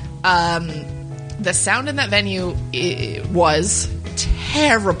 R.I.P. Yeah. The sound in that venue was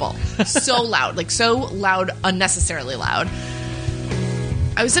terrible. So loud. Like, so loud, unnecessarily loud.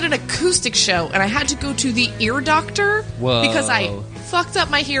 I was at an acoustic show, and I had to go to the ear doctor Whoa. because I fucked up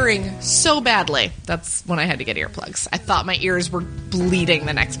my hearing so badly. That's when I had to get earplugs. I thought my ears were bleeding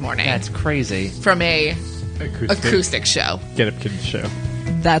the next morning That's crazy. from a acoustic show. Get Up Kids show.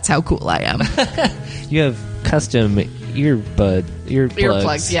 That's how cool I am. You have custom earbuds.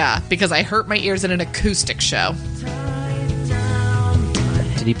 Earplugs, yeah, because I hurt my ears in an acoustic show.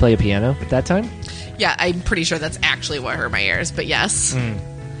 Did he play a piano at that time? Yeah, I'm pretty sure that's actually what hurt my ears, but yes.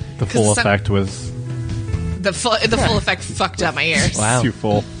 The full 'Cause some- effect was The full effect fucked up my ears. Wow. too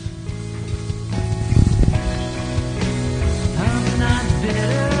full.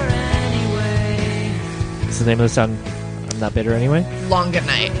 What's the name of the song? I'm Not Bitter Anyway? Long good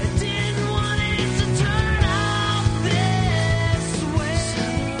night.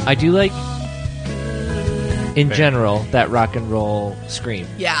 I do like, in general, that rock and roll scream.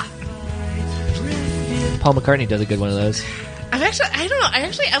 Yeah. Paul McCartney does a good one of those. I don't know. I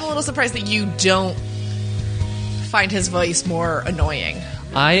actually am a little surprised that you don't find his voice more annoying.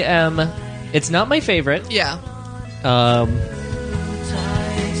 I am. It's not my favorite. Yeah.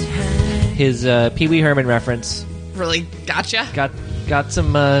 His Pee Wee Herman reference Really gotcha. got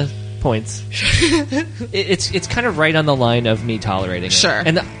some points. It's kind of right on the line of me tolerating it. Sure.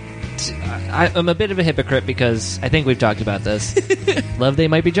 And I'm a bit of a hypocrite because I think we've talked about this. Love They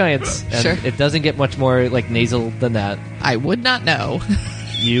Might Be Giants. And Sure. it doesn't get much more like nasal than that. I would not know.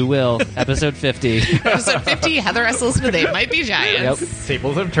 You will. Episode 50. Episode 50, Heather S. Elizabeth, They Might Be Giants. Yep.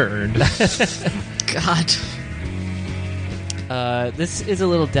 Tables have turned. God. This is a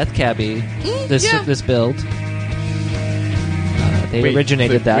little death cabby. This yeah. this build. They Wait,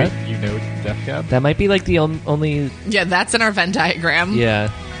 originated so- that. Wait, you know Death Cab? That might be like the only. Yeah, that's in our Venn diagram.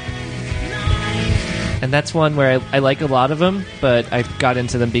 Yeah. And that's one where I like a lot of them, but I got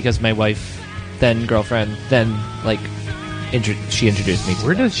into them because my wife, then girlfriend, then like she introduced me to.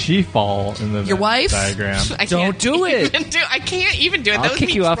 Where does she fall in the Your wife? diagram? I Don't can't do it. I can't even do it. I'll That was kick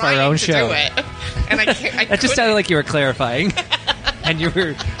me you off our trying own to show. do it. And I can't. I That just sounded like you were clarifying, and you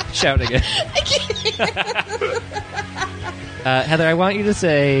were shouting it. Heather, I want you to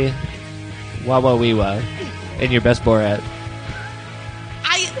say "Wah wah wee wah" in your best Borat.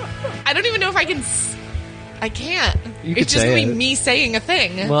 I don't even know if I can. I can't. You could It's just say gonna be it. me saying a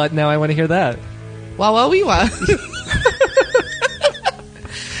thing. Well, now I want to hear that. Wah wah wee wah.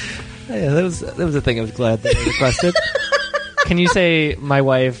 Yeah, that was a thing I was glad that I requested. Can you say my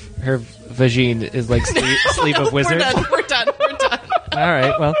wife, her vagine is like sleep of wizard? We're done. All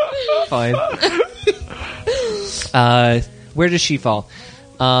right, well, fine. Where does she fall?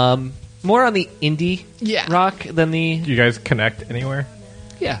 More on the indie rock than the Do you guys connect anywhere?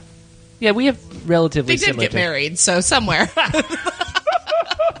 yeah. We have relatively They did similar get married, so somewhere.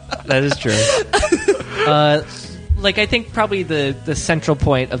 That is true. Like I think probably the central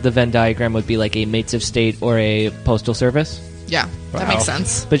point of the Venn diagram would be like a Mates of State or a Postal Service. Yeah, that Wow. makes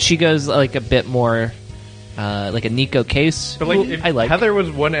sense. But she goes like a bit more like a Nico Case. But like, who if I like. Heather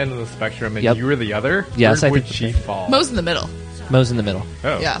was one end of the spectrum and Yep. you were the other. Yes, where I would think- she fall? Mo's in the middle. Mo's in the middle.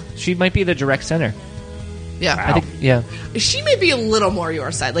 Oh. Yeah, She might be the direct center. yeah. I think. Yeah. She may be a little more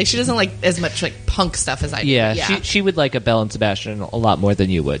your side. Like she doesn't like as much like punk stuff as I do. Yeah. but She would like a Belle and Sebastian a lot more than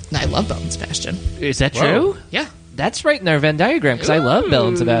you would. And I love Belle and Sebastian. Is that Whoa. true? Yeah, That's right in our Venn diagram because I love Belle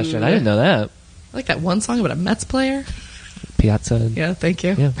and Sebastian. I didn't know that. I like that one song about a Mets player. Piazza. Yeah, thank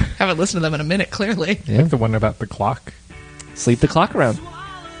you. Yeah. Haven't listened to them in a minute. Clearly, Yeah. Like the one about the clock. Sleep the clock around.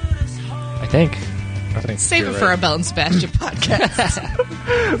 I think. I think save you're it for a right. Belle and Sebastian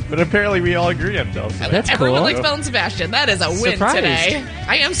podcast. But apparently we all agree on Bell. That's Everyone cool. likes Belle and Sebastian. That is a win Surprised. today.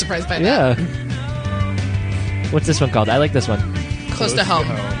 I am surprised by that. Yeah. What's this one called? I like this one. Close to home.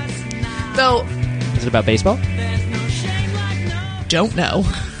 Though Is it about baseball? don't know.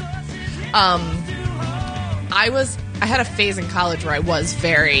 I had a phase in college where I was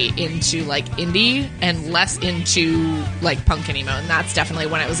very into like indie and less into like punk and emo, and that's definitely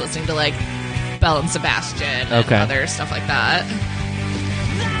when I was listening to like Belle and Sebastian and Okay. other stuff like that.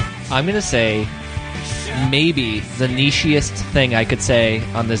 I'm going to say maybe the nichiest thing I could say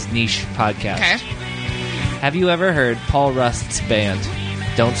on this niche podcast. Okay. Have you ever heard Paul Rust's band,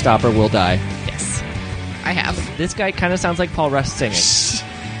 Don't Stop or We'll Die? Yes, I have. This guy kind of sounds like Paul Rust singing.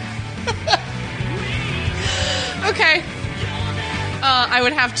 Okay. I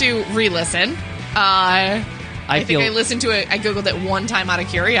would have to re-listen. I think I listened to it. I googled it one time out of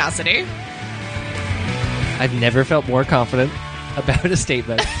curiosity. I've never felt more confident about a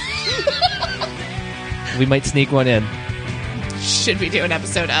statement. We might sneak one in. Should we do an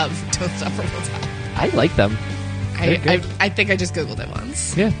episode of Don't Stop or We'll Die? I like them. I think I just googled it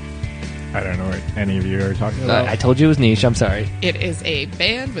once. Yeah. I don't know what any of you are talking about. I told you it was niche. I'm sorry. It is a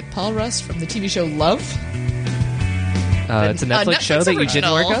band with Paul Rust from the TV show Love. It's a Netflix show that you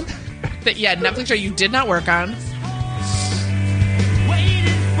didn't work on? Netflix show you did not work on.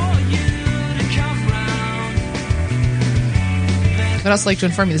 I'd also like to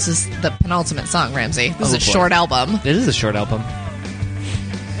inform you this is the penultimate song, Ramsey. This is a boy. short album. It is a short album.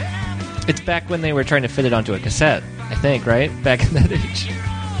 It's back when they were trying to fit it onto a cassette, I think, right? Back in that age.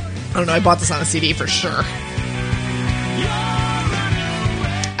 I don't know, I bought this on a CD for sure. I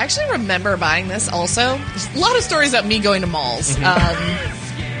actually remember buying this also. There's a lot of stories about me going to malls.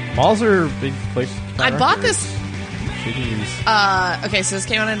 Malls are a big place. to find I bought records. this. CDs. Okay, so this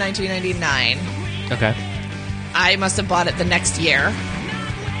came out in 1999. Okay. I must have bought it the next year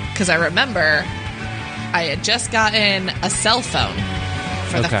because I remember I had just gotten a cell phone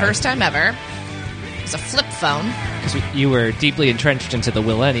for the Okay. first time ever. It was a flip phone. Because you were deeply entrenched into the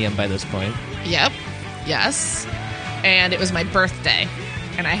millennium by this point. Yep. Yes. And it was my birthday.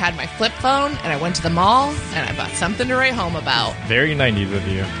 And I had my flip phone, and I went to the mall, and I bought something to write home about. Very 90s of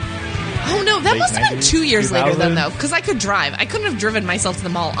you. Oh, no, that Late must have been 90s, 2 years later, then, 2000? though, because I could drive. I couldn't have driven myself to the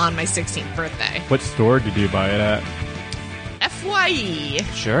mall on my 16th birthday. What store did you buy it at? FYE.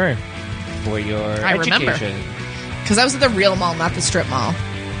 Sure. For your I remember. education. Because I was at the real mall, not the strip mall.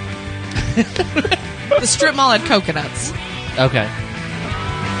 The strip mall had coconuts. Okay.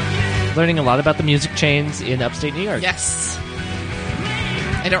 Learning a lot about the music chains in upstate New York. Yes.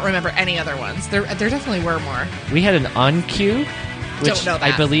 I don't remember any other ones. There definitely were more. We had an On Cue, which Don't know I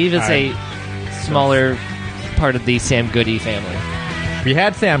that. believe is a smaller part of the Sam Goody family. We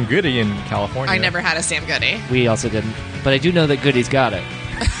had Sam Goody in California. I never had a Sam Goody. We also didn't. But I do know that Goody's got it.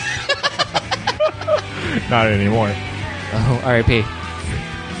 Not anymore. Oh, R.I.P.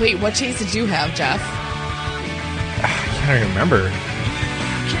 Wait, what chains did you have, Jeff? I can't remember.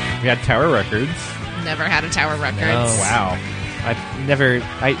 We had Tower Records. Never had a Tower Records. Oh, Wow. I've never.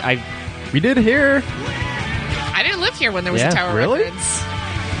 We did hear. I didn't live here when there was Yeah, a Tower really? Records.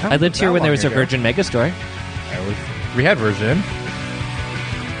 I lived here when there was a Virgin Megastore. We had Virgin.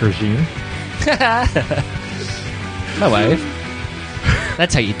 Virgin. My wife.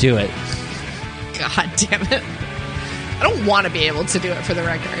 That's how you do it. God damn it. I don't want to be able to do it for the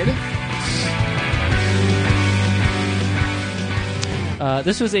record.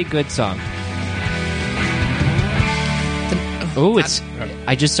 This was a good song. Oh, it's.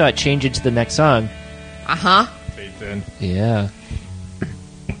 I just saw it change into the next song. Uh-huh. Fades in. Yeah.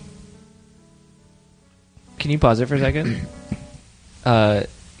 Can you pause it for a second?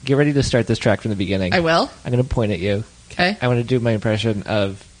 Get ready to start this track from the beginning. I will. I'm going to point at you. Okay. I want to do my impression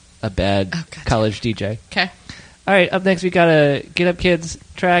of a bad Oh, God. college DJ. Okay. All right, up next we got a Get Up Kids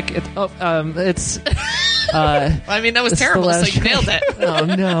track. It's Well, I mean, that was This is the terrible, so last you nailed it. oh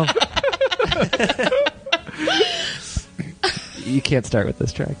no. You can't start with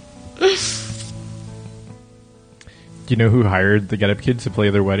this track. Do you know who hired the Get Up Kids to play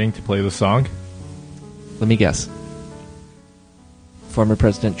their wedding to play the song? Let me guess. Former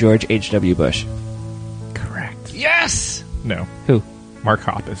President George H.W. Bush. Correct. Yes! No. Who? Mark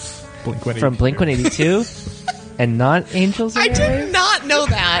Hoppus. Blink-182. From Blink-182? And not Angels in I Your did Eyes? not know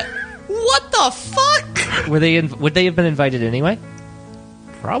that. What the fuck? Would they have been invited anyway?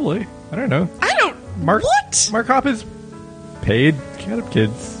 Probably. I don't know. I don't... Mark What? Mark Hoppus paid Get Up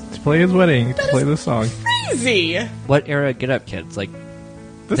Kids to play his wedding to play the song. Crazy. What era Get Up Kids? Like,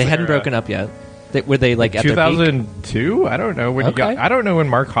 This they hadn't era. broken up yet. Were they like at their peak? 2002? I don't know when he got. Okay. I don't know when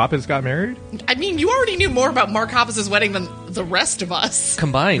Mark Hoppus got married. I mean, you already knew more about Mark Hoppus' wedding than the rest of us.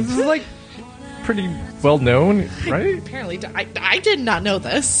 Combined. This is like pretty well known, right? Apparently, I did not know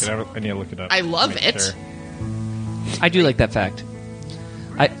this. I need to look it up. I love Make it. sure. I do like that fact.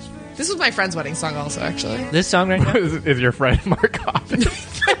 This was my friend's wedding song also, actually. This song right now, Is your friend Mark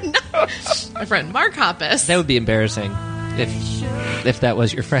Hoppus? My friend Mark Hoppus. that would be embarrassing if that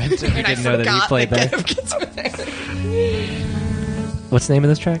was your friend and you and I didn't know that he forgot played that there. Kids were there. What's the name of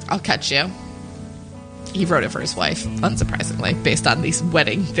this track? I'll catch you. He wrote it for his wife, unsurprisingly, based on these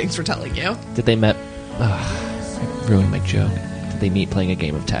wedding things we're telling you. Did they met? I ruined my joke. Did they meet playing a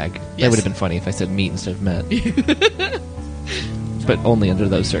game of tag? That Yes. would have been funny if I said meet instead of met. But only under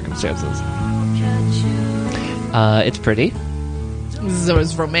those circumstances. It's pretty. This is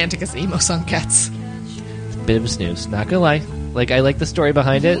as romantic as the emo song gets. Bit of a snooze. Not gonna lie. Like, I like the story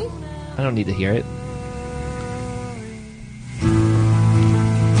behind it. I don't need to hear it.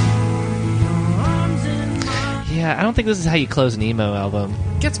 Yeah, I don't think this is how you close an emo album.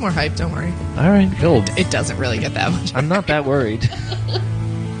 Gets more hype, don't worry. All right. Build. It doesn't really get that much. I'm not that worried.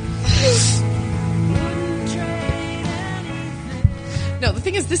 No, the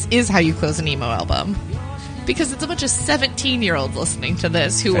thing is, this is how you close an emo album. Because it's a bunch of 17-year-olds listening to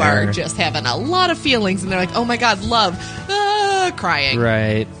this who Fair. are just having a lot of feelings, and they're like, oh my god, love, crying.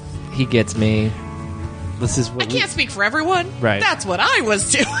 Right. He gets me. This is I what can't speak for everyone. Right. That's what I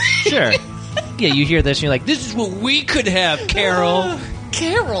was doing. Sure. Yeah, you hear this and you're like, this is what we could have, Carol.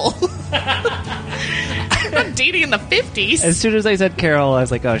 Carol. I'm not dating in the 50s. As soon as I said Carol, I was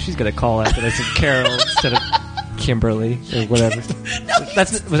like, oh, she's going to call after I said Carol instead of Kimberly or whatever.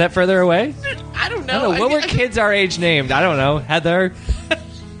 Was that further away? I don't know. I don't know. What I were mean, kids our age named? I don't know. Heather.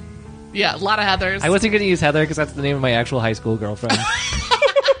 Yeah, a lot of Heathers. I wasn't going to use Heather because that's the name of my actual high school girlfriend.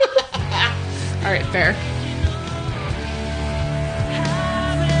 All right, fair.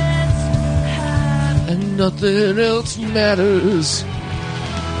 And nothing else matters.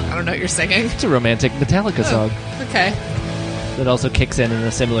 I don't know what you're singing. It's a romantic Metallica song Okay. that also kicks in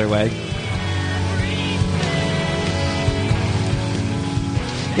a similar way.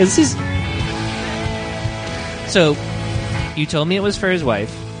 Yeah, this is... So, you told me it was for his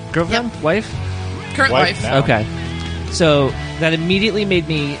wife. Girlfriend? Yep. Wife? Current Wife wife. now. Okay. So, that immediately made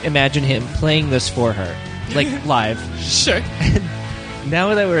me imagine him playing this for her. Like, live. Sure.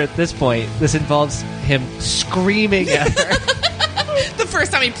 Now that we're at this point, this involves him screaming at her. The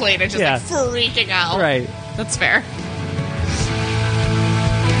first time he played it, just Yeah. like freaking out. Right. That's fair.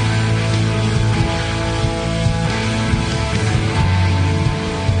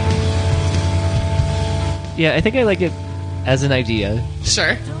 Yeah, I think I like it as an idea.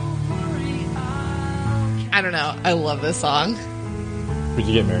 Sure. I don't know. I love this song. Would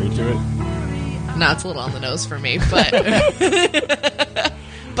you get married to it? No, it's a little on the nose for me, but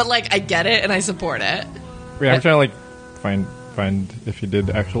but like I get it and I support it. Wait, I'm trying to like find if you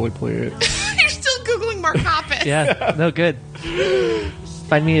did actually play it. You're still googling Mark Hoppus. Yeah, no, good.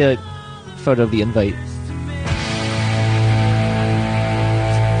 Find me a photo of the invite.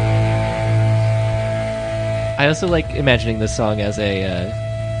 I also like imagining this song as a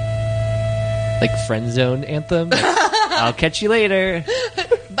like friend zone anthem. Like, I'll catch you later.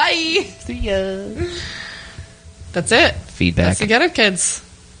 Bye. See ya. That's it. Feedback. That's the Get Up Kids.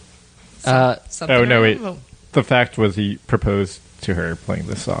 Something Oh, no, wait. wrong? The fact was he proposed to her playing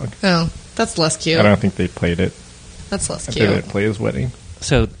this song. Oh, that's less cute. I don't think they played it. That's less They cute. didn't play his wedding.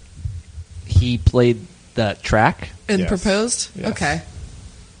 So he played the track. And Yes. proposed? Yes. Okay.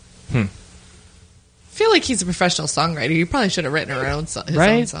 I feel like he's a professional songwriter. He probably should have written his own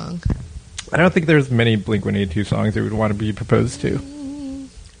Right? song. I don't think there's many Blink-182 songs that would want to be proposed to.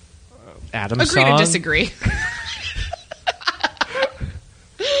 Adam's Agree song. to disagree.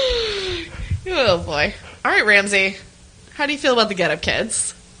 Oh, boy. All right, Ramsey. How do you feel about the Get Up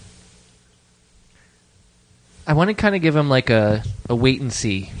Kids? I want to kind of give him like a wait and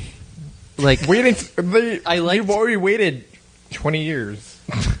see. Like I liked- You've already waited 20 years.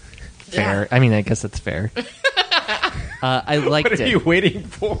 fair. I mean, I guess that's fair. I liked What are it. you waiting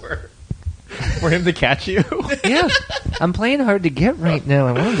for? For him to catch you? Yeah, I'm playing hard to get right now.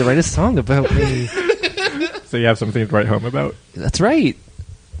 I want him to write a song about me. So you have something to write home about? That's right.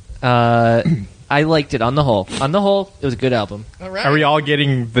 I liked it on the whole. On the whole, it was a good album. All right. Are we all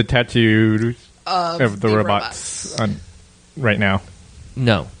getting the tattoo of the the robots on right now?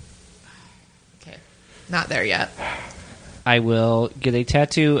 No, Okay. Not there yet. I will get a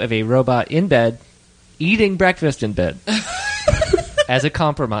tattoo of a robot in bed, eating breakfast in bed, as a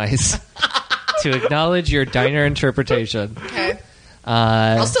compromise to acknowledge your diner interpretation. Okay.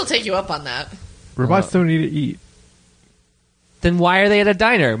 I'll Uh, still take you up on that. Robots don't need to eat. then why are they at a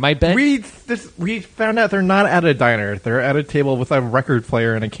diner? My bed. We found out they're not at a diner. They're at a table with a record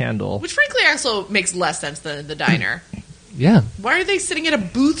player and a candle. Which, frankly, also makes less sense than the diner. Yeah, Why are they sitting at a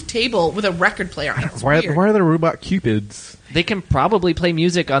booth table with a record player? It's Why weird. are there robot cupids? they can probably play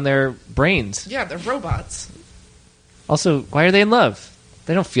music on their brains. Yeah, they're robots. Also, why are they in love?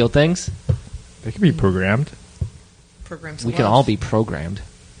 They don't feel things. They can be programmed Programs. We can all be programmed.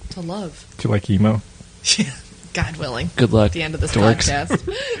 to love. to like emo. God willing. Good luck. At the end of this dorks. podcast.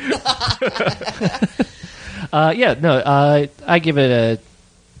 Yeah, no, I give it a.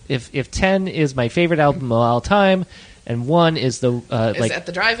 If 10 is my favorite album of all time, and 1 is the Is like at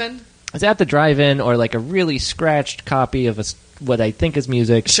the drive-in? it's at the drive-in or like a really scratched copy of what I think is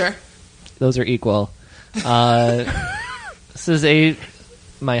music. Sure. Those are equal. This is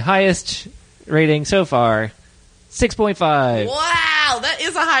my highest rating so far, 6.5. Wow, that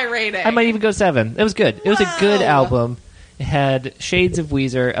is a high rating. I might even go 7. It was good. It was a good Wow. album. It had shades of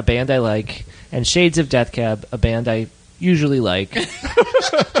Weezer, a band I like, and shades of Death Cab, a band I usually like.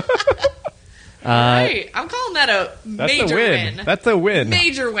 Right. I'm calling that a That's major a win. That's a win.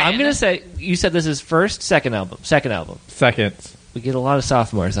 Major win. I'm gonna say you said this is second album. Second. We get a lot of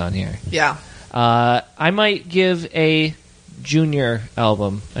sophomores on here. Yeah. I might give a junior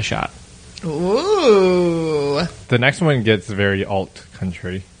album a shot. Ooh. The next one gets very alt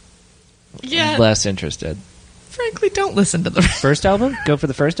country. Yeah. Less interested. Frankly, don't listen to the First album? Go for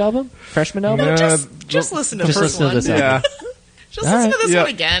the first album? Freshman album? No. just listen to Just the first listen to one. this album. Just All listen right. to this Yeah. one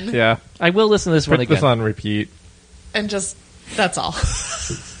again. Yeah. I will listen to this one Put again. this on repeat. And just, that's all.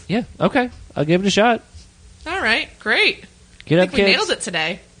 Yeah, okay. I'll give it a shot. All right. Great. Get I up, think we kids. nailed it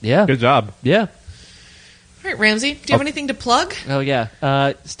today. Yeah. Good job. Yeah. All right, Ramsey, do you have anything to plug? Oh,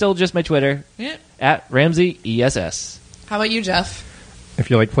 yeah. Still just my Twitter, Yeah. at Ramsey ESS. How about you, Jeff? If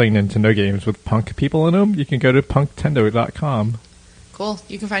you like playing Nintendo games with punk people in them, you can go to punktendo.com. Cool.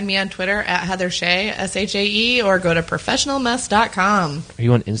 You can find me on Twitter at Heather Shea, SHAE, or go to professionalmess.com. Are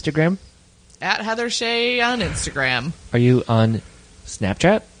you on Instagram? At Heather Shea on Instagram. Are you on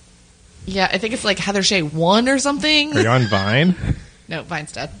Snapchat? Yeah, I think it's like Heather Shea 1 or something. Are you on Vine? No,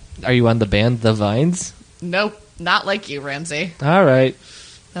 Vine's dead. Are you on the band The Vines? Nope, not like you, Ramsey. All right.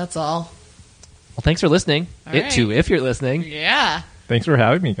 That's all. Well, thanks for listening. All right. If you're listening. Yeah. Thanks for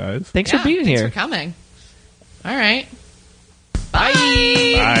having me, guys. Thanks Yeah, for being thanks here. for coming. All right. Bye.